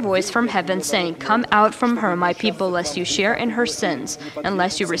another voice from heaven saying, Come out from her, my people, lest you share in her sins, and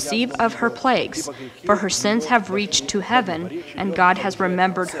lest you receive of her plagues. For her sins have reached to heaven, and God has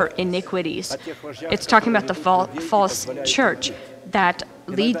remembered her iniquities. It's talking about the false church that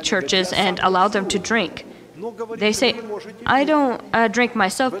lead churches and allow them to drink. They say, I don't drink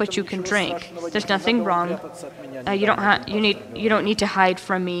myself, but you can drink. There's nothing wrong. You don't need to hide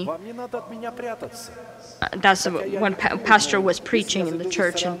from me. That's when pastor was preaching in the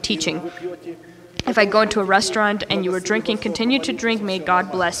church and teaching. If I go into a restaurant and you are drinking, continue to drink. May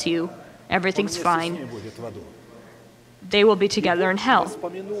God bless you. Everything's fine. They will be together in hell.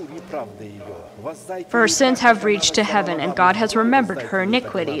 For her sins have reached to heaven, and God has remembered her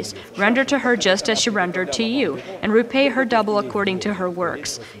iniquities. Render to her just as she rendered to you, and repay her double according to her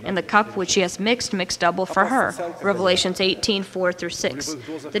works. In the cup which she has mixed, mix double for her. Revelations 18:4 through 6.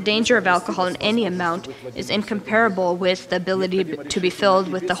 The danger of alcohol in any amount is incomparable with the ability to be filled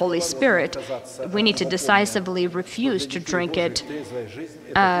with the Holy Spirit. We need to decisively refuse to drink it.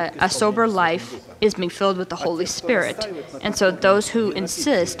 A sober life is being filled with the Holy Spirit. And so those who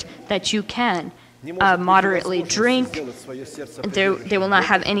insist that you can moderately drink, they will not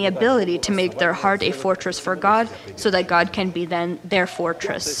have any ability to make their heart a fortress for God, so that God can be then their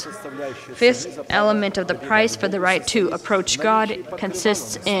fortress. Fifth element of the price for the right to approach God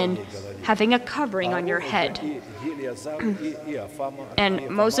consists in having a covering on your head. And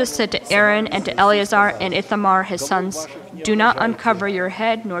Moses said to Aaron and to Eleazar and Ithamar his sons, Do not uncover your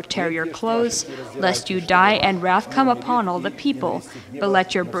head, nor tear your clothes, lest you die and wrath come upon all the people. But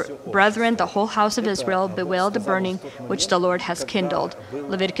let your brethren, the whole house of Israel, bewail the burning which the Lord has kindled.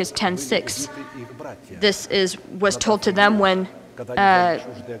 Leviticus 10:6. This was told to them when the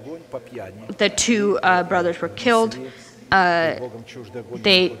two brothers were killed.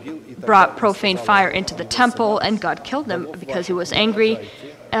 They brought profane fire into the temple, and God killed them because he was angry.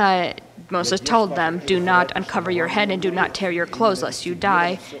 Moses told them, Do not uncover your head and do not tear your clothes, lest you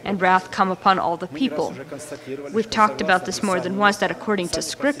die, and wrath come upon all the people. We've talked about this more than once, that according to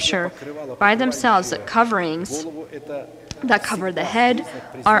Scripture, by themselves, the coverings that cover the head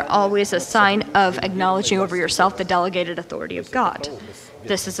are always a sign of acknowledging over yourself the delegated authority of God.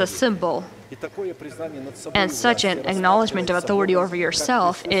 This is a symbol. And such an acknowledgement of authority over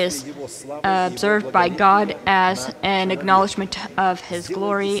yourself is observed by God as an acknowledgement of his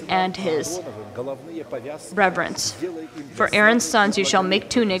glory and his reverence. For Aaron's sons you shall make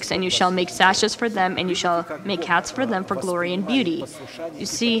tunics, and you shall make sashes for them, and you shall make hats for them for glory and beauty. You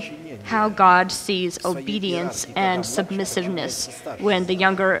see how God sees obedience and submissiveness when the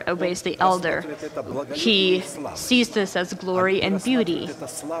younger obeys the elder. He sees this as glory and beauty.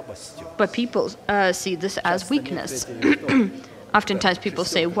 But people see this as weakness. Oftentimes people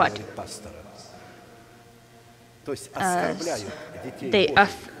say, what? They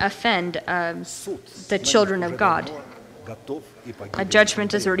offend the children of God. готов и A погибель.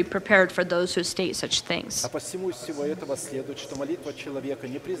 judgment is already prepared for those who state such things. А посему из всего этого следует, что молитва человека,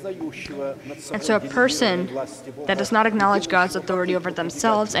 не признающего над And so a собой person делегированной власти Бога, that does not acknowledge God's authority over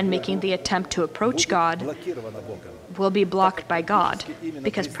themselves and making the attempt to approach God блокирована Богом. will be blocked by God.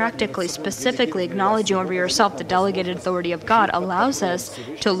 Because practically, specifically acknowledging over yourself the delegated authority of God allows us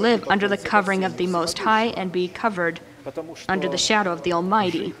to live under the covering of the Most High and be covered Потому что under the shadow of the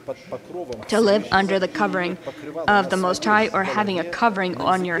Almighty. жить под покровом To live under the covering of the Most High or having a covering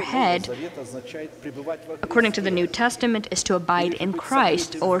on your head, Завет означает пребывать во Христе. according to the New Testament, is to abide in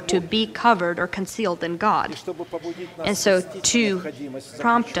Christ or to be covered or concealed in God. И чтобы побудить нас And so постичь to необходимость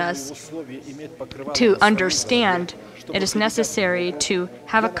prompt заключения us условий иметь покрывало to на своей understand голове, it is necessary to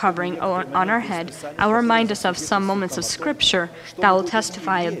have a covering on our head, I will remind us of some moments of Scripture that will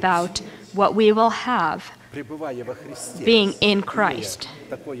testify about what we will have пребывая во Христе, being in Christ,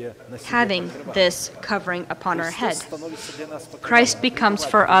 такое на себе having покрывало. this covering upon our head. Христос становится для нас покрывалом. Christ becomes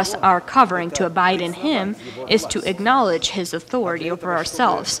for us our covering. To abide in Him is to acknowledge His authority over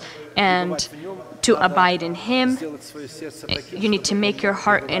ourselves. And to abide in Him, Сделать свое сердце таким, you need to make your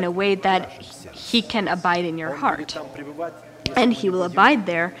heart in a way that He can abide in your Он будет heart. там пребывать, And He will abide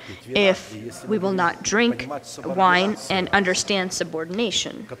there if we will not drink wine and understand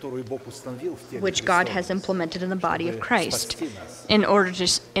subordination, которую Бог установил в теле which God Христовом. has implemented in the body of Christ in order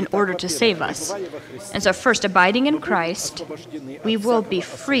to save us. And so first, abiding in Christ, we will be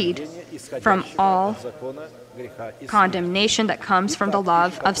freed from all condemnation that comes from the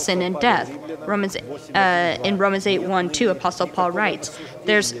love of sin and death. In Romans 8:1-2, Apostle Paul writes,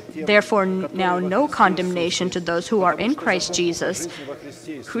 "There's therefore now no condemnation to those who are in Christ Jesus,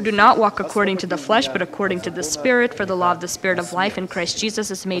 who do not walk according to the flesh, but according to the Spirit. For the law of the Spirit of life in Christ Jesus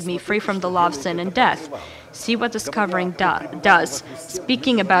has made me free from the law of sin and death." See what this covering does.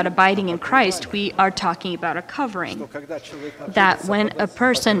 Speaking about abiding in Christ, we are talking about a covering. That when a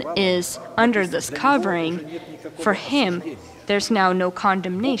person is under this covering, for him, there's now no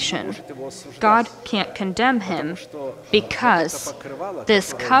condemnation. God can't condemn him because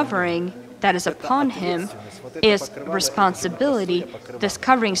this covering that is upon him is responsibility. This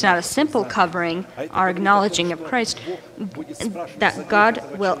covering is not a simple covering, our acknowledging of Christ, that God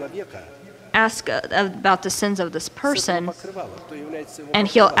will ask about the sins of this person, and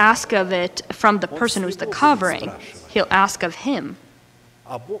He'll ask of it from the person who's the covering. He'll ask of him.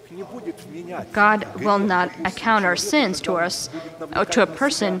 God will not account our sins to us, to a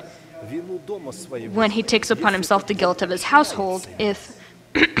person, when he takes upon himself the guilt of his household, if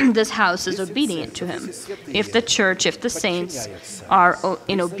this house is obedient to him. If the church, if the saints are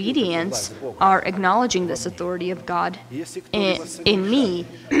in obedience, are acknowledging this authority of God in me,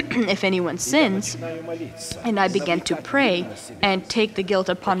 if anyone sins, and I begin to pray and take the guilt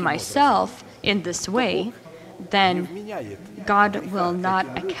upon myself in this way, then God will not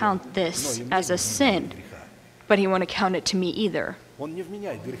account this as a sin, but He won't account it to me either.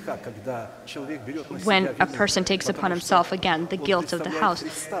 When a person takes upon himself, again, the guilt of the house,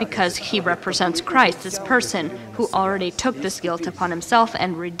 because he represents Christ, this person who already took this guilt upon himself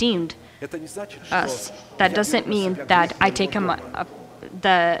and redeemed us. That doesn't mean that I take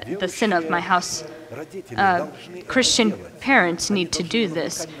the sin of my house. Christian parents need to do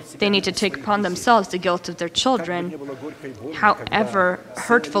this. They need to take upon themselves the guilt of their children, however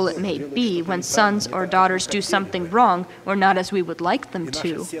hurtful it may be, when sons or daughters do something wrong or not as we would like them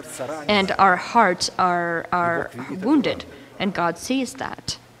to, and our hearts are wounded, and God sees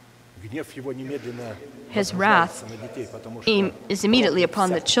that. His wrath is immediately upon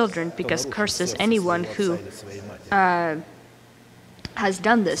the children, because curses anyone who has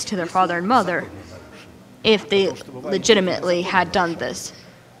done this to their father and mother, if they legitimately had done this.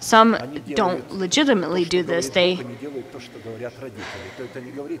 Some don't legitimately do this.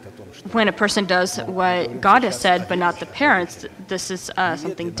 When a person does what God has said, but not the parents, this is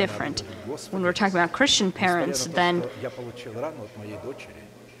something different. When we're talking about Christian parents, then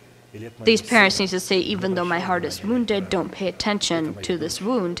these parents need to say, even though my heart is wounded, don't pay attention to this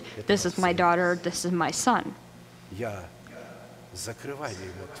wound. This is my daughter, this is my son.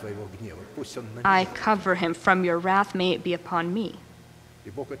 I cover him from your wrath, may it be upon me.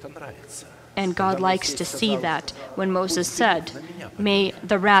 And God likes to see that. When Moses said, may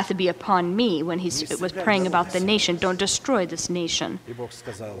the wrath be upon me, when he was praying about the nation, don't destroy this nation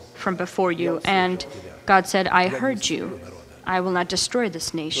from before you. And God said, I heard you. I will not destroy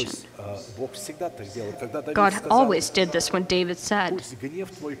this nation. God always did this when David said,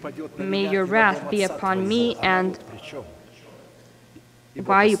 may your wrath be upon me, and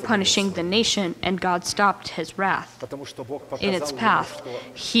why are you punishing the nation? And God stopped his wrath in its path.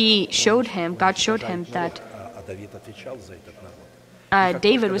 God showed him that Давид отвечал за этот народ.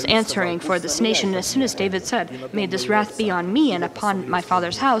 David was answering for this nation, and as soon as David said, "May this wrath be on me and upon my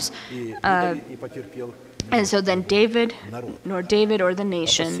father's house," and so then David or the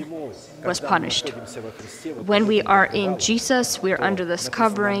nation was punished. When we are in Jesus, we are under this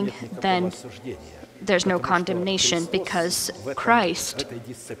covering, then there's no condemnation, because Christ,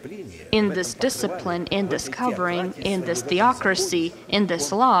 in this discipline, in this covering, in this theocracy, in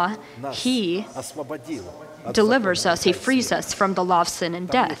this law, He delivers us, He frees us from the law of sin and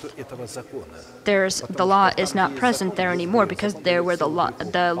death. The law is not present there anymore, because there where the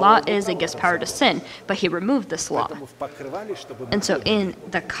law is, it gives power to sin, but He removed this law. And so in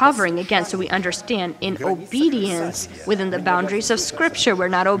the covering, again, so we understand, in obedience within the boundaries of Scripture, we're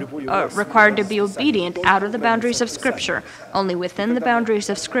not required to be obedient out of the boundaries of Scripture, only within the boundaries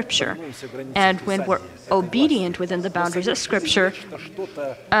of Scripture. And when we're obedient within the boundaries of Scripture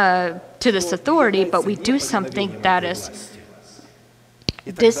to this authority, but we do something that is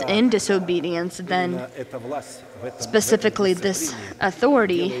in disobedience, then specifically this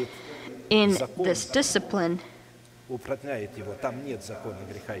authority in this discipline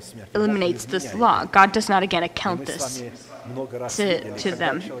eliminates this law. God does not again account this to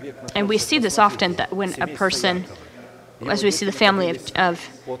them. And we see this often, that when a person, as we see the family of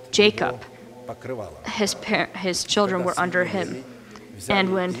Jacob, his children were under him.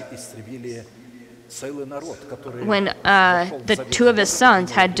 And when the two of his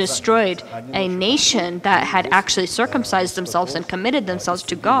sons had destroyed a nation that had actually circumcised themselves and committed themselves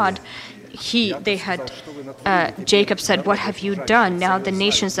to God, Jacob said, "What have you done? Now the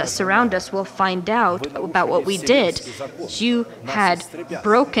nations that surround us will find out about what we did. You had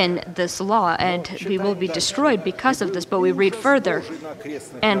broken this law, and we will be destroyed because of this." But we read further,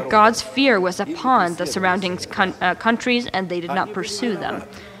 and God's fear was upon the surrounding countries, and they did not pursue them.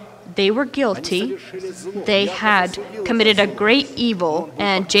 They were guilty. They had committed a great evil,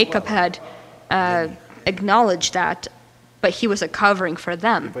 and Jacob had acknowledged that, but He was a covering for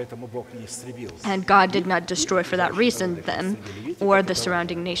them. And God did not destroy for that reason them or the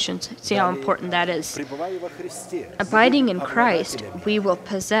surrounding nations. See how important that is. Abiding in Christ, we will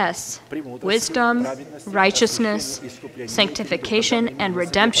possess wisdom, righteousness, sanctification, and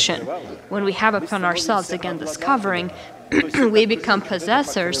redemption. When we have upon ourselves, again, this covering, we become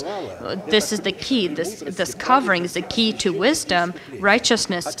possessors. This is the key. This covering is the key to wisdom,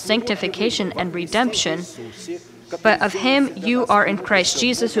 righteousness, sanctification, and redemption. But of Him you are in Christ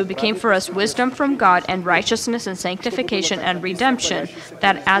Jesus, who became for us wisdom from God, and righteousness, and sanctification, and redemption,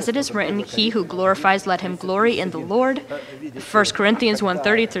 that as it is written, He who glorifies, let him glory in the Lord. 1 Corinthians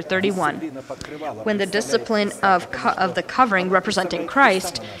 1:30-31. When the discipline of the covering representing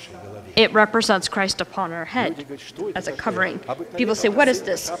Christ, it represents Christ upon our head as a covering. People say, "What is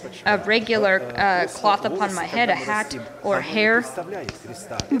this? A regular cloth upon my head, a hat or hair?"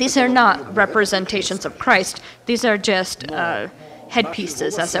 These are not representations of Christ. These are just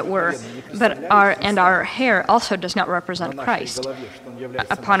headpieces, as it were. But our hair also does not represent Christ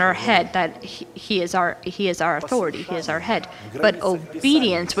upon our head. That he is our authority. He is our head. But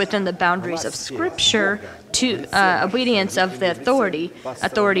obedience within the boundaries of Scripture, to obedience of the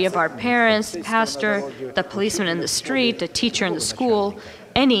authority of our parents, pastor, the policeman in the street, the teacher in the school,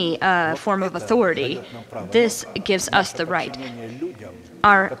 any form of authority, this gives us the right.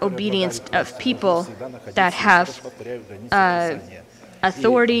 Our obedience of people that have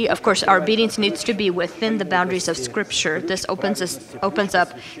authority, of course, our obedience needs to be within the boundaries of Scripture. This opens up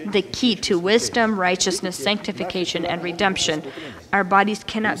the key to wisdom, righteousness, sanctification, and redemption. Our bodies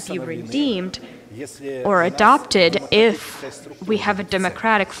cannot be redeemed or adopted if we have a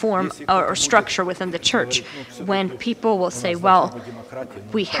democratic form or structure within the church. When people will say, "Well,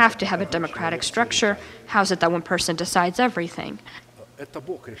 we have to have a democratic structure," how is it that one person decides everything?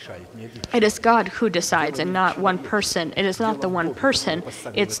 It is God who decides, and not one person. It is not the one person.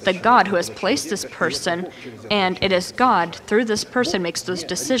 It's the God who has placed this person, and it is God, through this person, makes those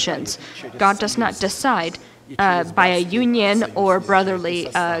decisions. God does not decide by a union or brotherly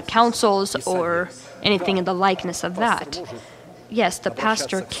councils or anything in the likeness of that. Yes, the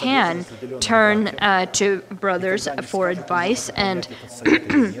pastor can turn to brothers for advice, and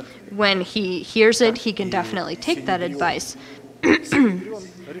when he hears it, he can definitely take that advice.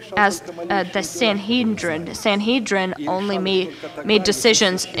 As the Sanhedrin only made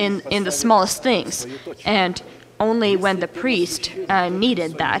decisions in the smallest things, and only when the priest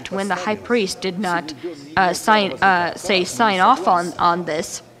needed that, when the high priest did not sign off on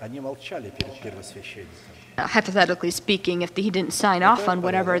this. Hypothetically speaking, if he didn't sign off on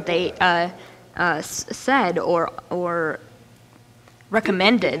whatever they said or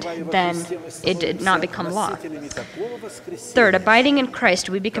recommended, then it did not become law. Third, abiding in Christ,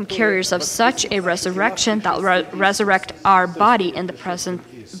 we become carriers of such a resurrection that will resurrect our body in the present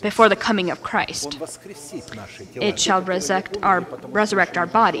before the coming of Christ. It shall resurrect our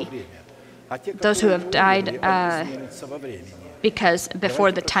body. Those who have died because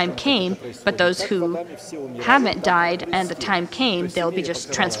before the time came, but those who haven't died and the time came, they'll be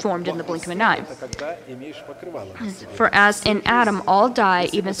just transformed in the blink of an eye. For as in Adam all die,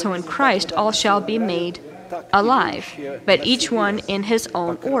 even so in Christ all shall be made alive, but each one in his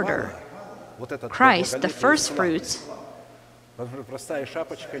own order. Christ, the first fruits.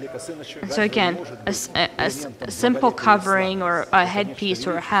 So again, a simple covering or a headpiece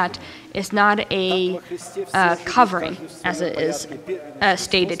or a hat is not a covering, as it is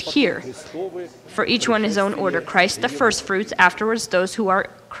stated here. For each one his own order. Christ the first fruits, afterwards those who are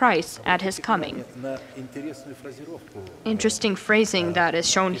Christ at his coming. Interesting phrasing that is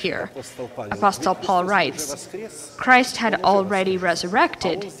shown here. Apostle Paul writes, Christ had already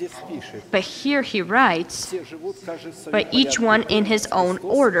resurrected, but here he writes, but each one in his own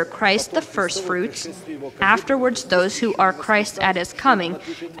order, Christ the first fruits, afterwards those who are Christ at his coming,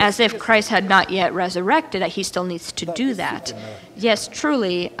 as if Christ had not yet resurrected, that he still needs to do that. Yes,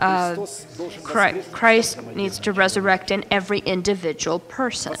 truly, Christ needs to resurrect in every individual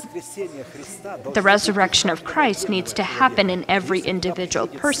person. The resurrection of Christ needs to happen in every individual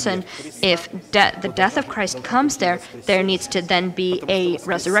person. If the death of Christ comes there needs to then be a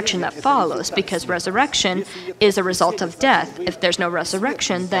resurrection that follows, because resurrection is a result of death. If there's no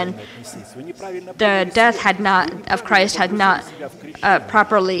resurrection, then the death of Christ had not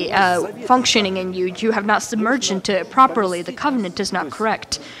properly functioning in you. You have not submerged into it properly. The covenant is not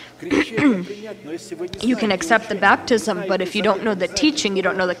correct. You can accept the baptism, but if you don't know the teaching, you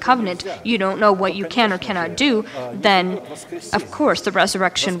don't know the covenant, you don't know what you can or cannot do, then, of course, the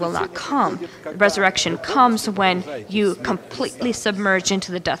resurrection will not come. The resurrection comes when you completely submerge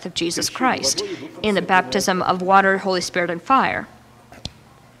into the death of Jesus Christ in the baptism of water, Holy Spirit, and fire.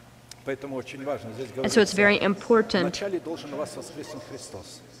 And so it's very important.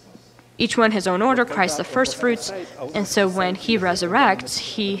 Each one his own order, Christ the first fruits. And so when he resurrects,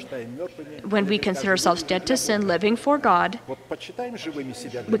 when we consider ourselves dead to sin, living for God,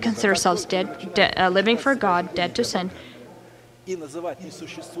 we consider ourselves living for God, dead to sin,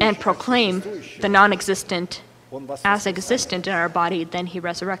 and proclaim the non-existent as existent in our body, then he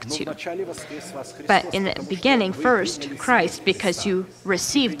resurrects you. But in the beginning, first, Christ, because you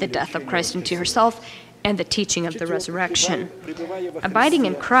received the death of Christ into yourself and the teaching of the resurrection. Abiding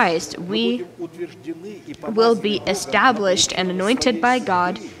in Christ, we will be established and anointed by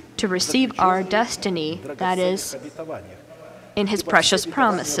God to receive our destiny, that is, in his precious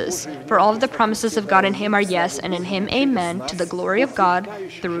promises. For all of the promises of God in him are yes, and in him amen, to the glory of God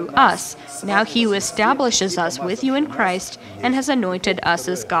through us. Now he who establishes us with you in Christ and has anointed us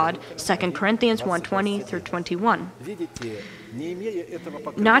as God. 2 Corinthians 1:20 through 21.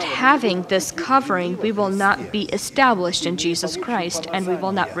 Not having this covering, we will not be established in Jesus Christ, and we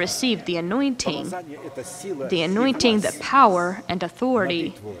will not receive the anointing, the power and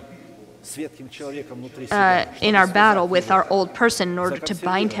authority in our battle with our old person in order to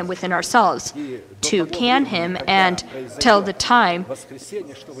bind him within ourselves, to can him and till the time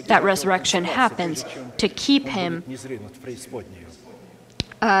that resurrection happens, to keep him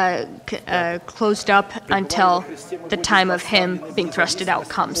closed up until the time of him being thrusted out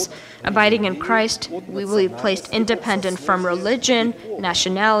comes. Abiding in Christ, we will be placed independent from religion,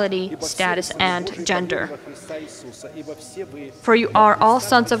 nationality, status, and gender. For you are all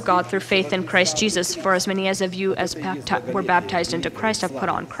sons of God through faith in Christ Jesus. For as many as of you as were baptized into Christ have put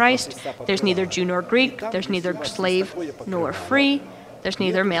on Christ. There's neither Jew nor Greek, there's neither slave nor free, there's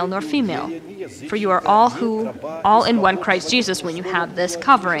neither male nor female. For you are all in one Christ Jesus when you have this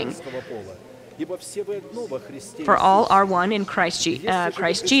covering. For all are one in Christ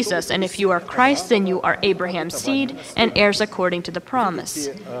Jesus. And if you are Christ, then you are Abraham's seed and heirs according to the promise.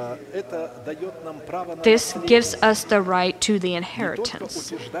 This gives us the right to the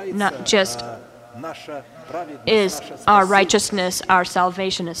inheritance. Not just is our righteousness, our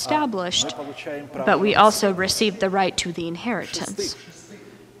salvation established, but we also receive the right to the inheritance.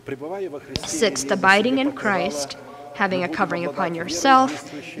 Sixth, abiding in Christ, having a covering upon yourself,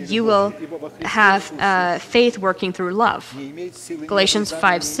 you will have faith working through love. Galatians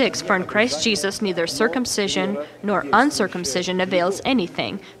 5:6, for in Christ Jesus neither circumcision nor uncircumcision avails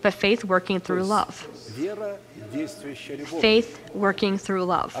anything, but faith working through love. Faith working through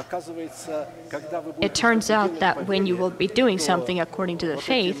love. It turns out that when you will be doing something according to the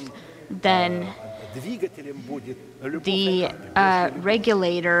faith, then the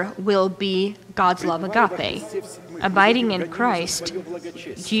regulator will be God's love agape. Abiding in Christ,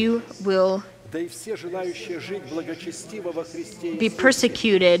 you will be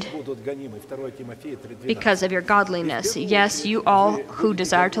persecuted because of your godliness. Yes, you all who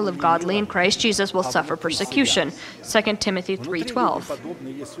desire to live godly in Christ Jesus will suffer persecution. 2 Timothy 3:12.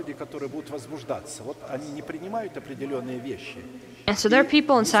 And so there are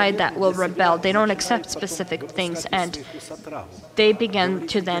people inside that will rebel. They don't accept specific things, and they begin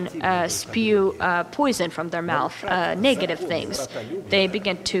to then spew poison from their mouth, negative things. They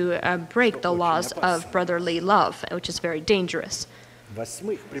begin to break the laws of brotherly love, which is very dangerous.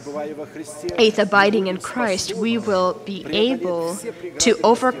 Eighth, abiding in Christ, we will be able to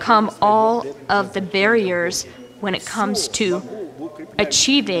overcome all of the barriers when it comes to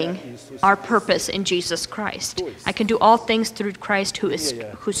achieving our purpose in Jesus Christ. I can do all things through Christ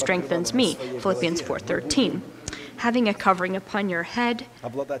who strengthens me. Philippians 4:13. Having a covering upon your head,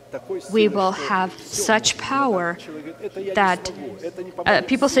 we will have such power that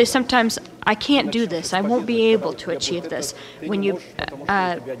people say sometimes, I can't do this, I won't be able to achieve this. When you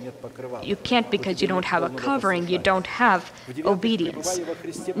can't because you don't have a covering, you don't have obedience.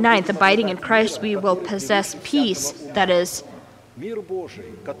 Ninth, abiding in Christ, we will possess peace that is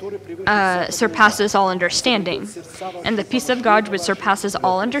surpasses all understanding. And the peace of God, which surpasses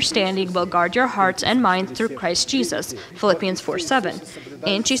all understanding, will guard your hearts and minds through Christ Jesus. Philippians 4:7.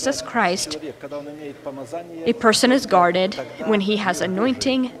 In Jesus Christ, a person is guarded. When he has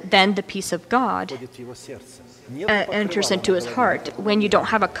anointing, then the peace of God enters into his heart. When you don't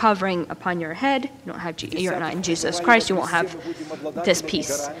have a covering upon your head, you're not in Jesus Christ, you won't have this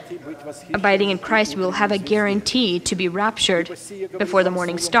peace. Abiding in Christ, we will have a guarantee to be raptured before the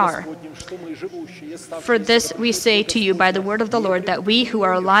morning star. For this we say to you by the word of the Lord, that we who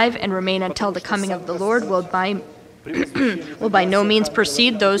are alive and remain until the coming of the Lord will by no means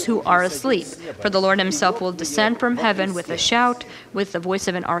precede those who are asleep. For the Lord himself will descend from heaven with a shout, with the voice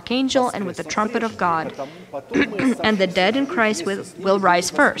of an archangel, and with the trumpet of God. And the dead in Christ will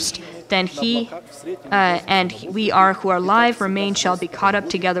rise first. Then we who are alive remain shall be caught up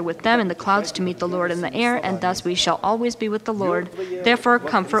together with them in the clouds to meet the Lord in the air, and thus we shall always be with the Lord. Therefore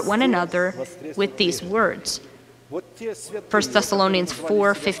comfort one another with these words. 1 Thessalonians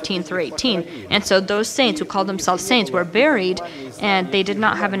 4:15-18. And so those saints who called themselves saints were buried, and they did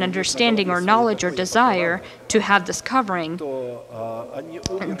not have an understanding or knowledge or desire to have this covering.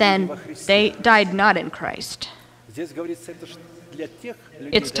 Then they died not in Christ.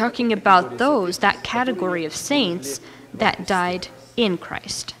 It's talking about those, that category of saints that died in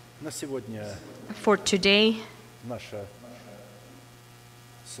Christ. For today,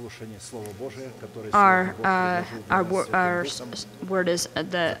 our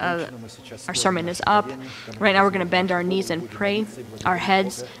sermon is up. Right now we're going to bend our knees and pray our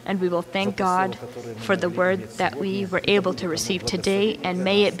heads, and we will thank God for the word that we were able to receive today, and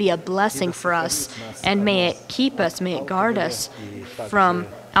may it be a blessing for us, and may it keep us, may it guard us from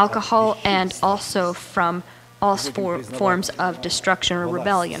alcohol and also from all forms of destruction or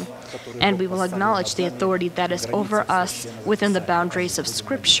rebellion. And we will acknowledge the authority that is over us within the boundaries of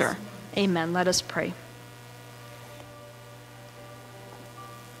Scripture. Amen. Let us pray.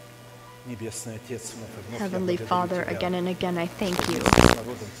 Heavenly Father, again and again I thank you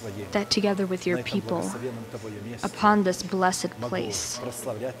that together with your people, upon this blessed place,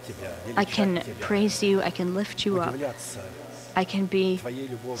 I can praise you, I can lift you up. I can be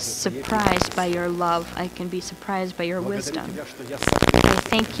surprised by your love. I can be surprised by your wisdom. I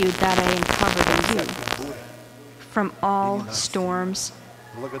thank you that I am covered in you from all storms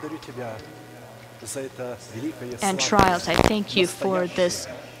and trials. I thank you for this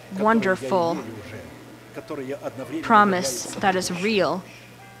wonderful promise that is real.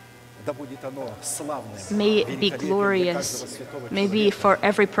 May it be glorious. May it be for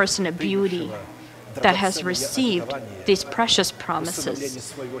every person a beauty that has received these precious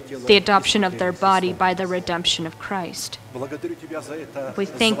promises, the adoption of their body by the redemption of Christ. We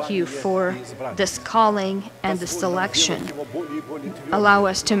thank you for this calling and this selection. Allow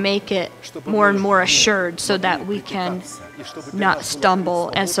us to make it more and more assured so that we can not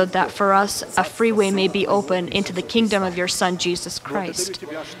stumble, and so that for us a freeway may be open into the kingdom of your Son, Jesus Christ.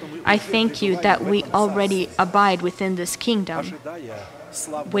 I thank you that we already abide within this kingdom,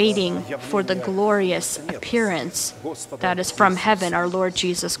 waiting for the glorious appearance that is from heaven, our Lord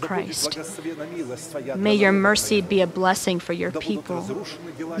Jesus Christ. May your mercy be a blessing for your people.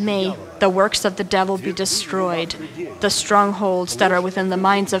 May the works of the devil be destroyed, the strongholds that are within the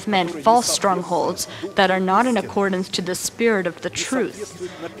minds of men, false strongholds that are not in accordance to the spirit of the truth,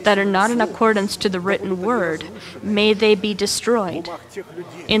 that are not in accordance to the written word. May they be destroyed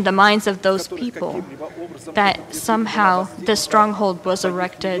in the minds of those people, that somehow this stronghold was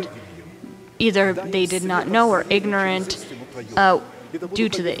erected. Either they did not know or ignorant, due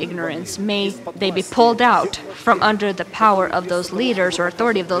to the ignorance. May they be pulled out from under the power of those leaders or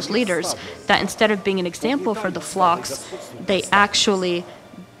authority of those leaders, that instead of being an example for the flocks, they actually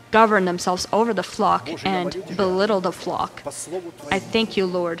govern themselves over the flock and belittle the flock. I thank you,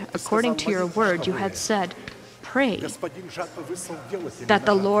 Lord. According to your word, you had said, pray that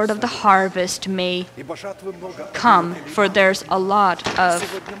the Lord of the harvest may come, for there's a lot of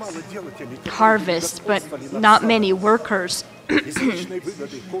harvest, but not many workers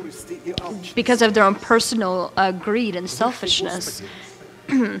because of their own personal greed and selfishness.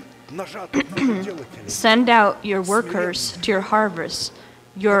 Send out your workers to your harvest,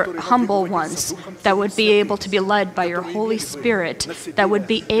 your humble ones, that would be able to be led by your Holy Spirit, that would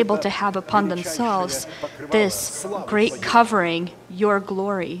be able to have upon themselves this great covering, your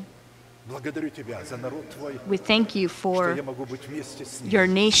glory. We thank you for your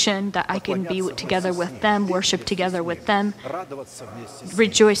nation, that I can be together with them, worship together with them,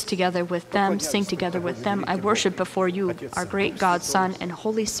 rejoice together with them, sing together with them. I worship before you, our great God, Son, and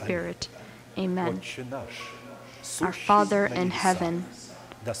Holy Spirit. Amen. Our Father in heaven,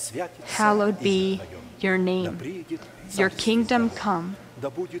 hallowed be your name. Your kingdom come.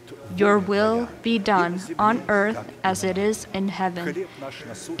 Your will be done on earth as it is in heaven.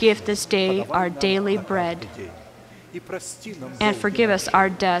 Give this day our daily bread, and forgive us our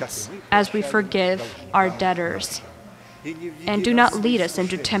debts as we forgive our debtors. And do not lead us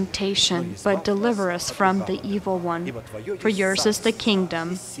into temptation, but deliver us from the evil one. For yours is the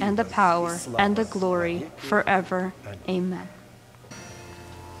kingdom, and the power, and the glory, forever. Amen.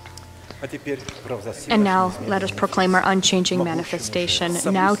 And now let us proclaim our unchanging manifestation.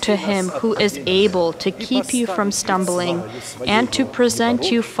 Now to him who is able to keep you from stumbling and to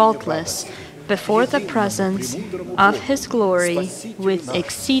present you faultless before the presence of his glory with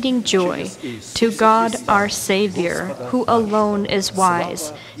exceeding joy, to God our Savior, who alone is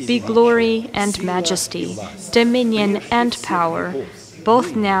wise, be glory and majesty, dominion and power,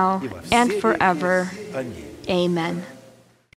 both now and forever. Amen.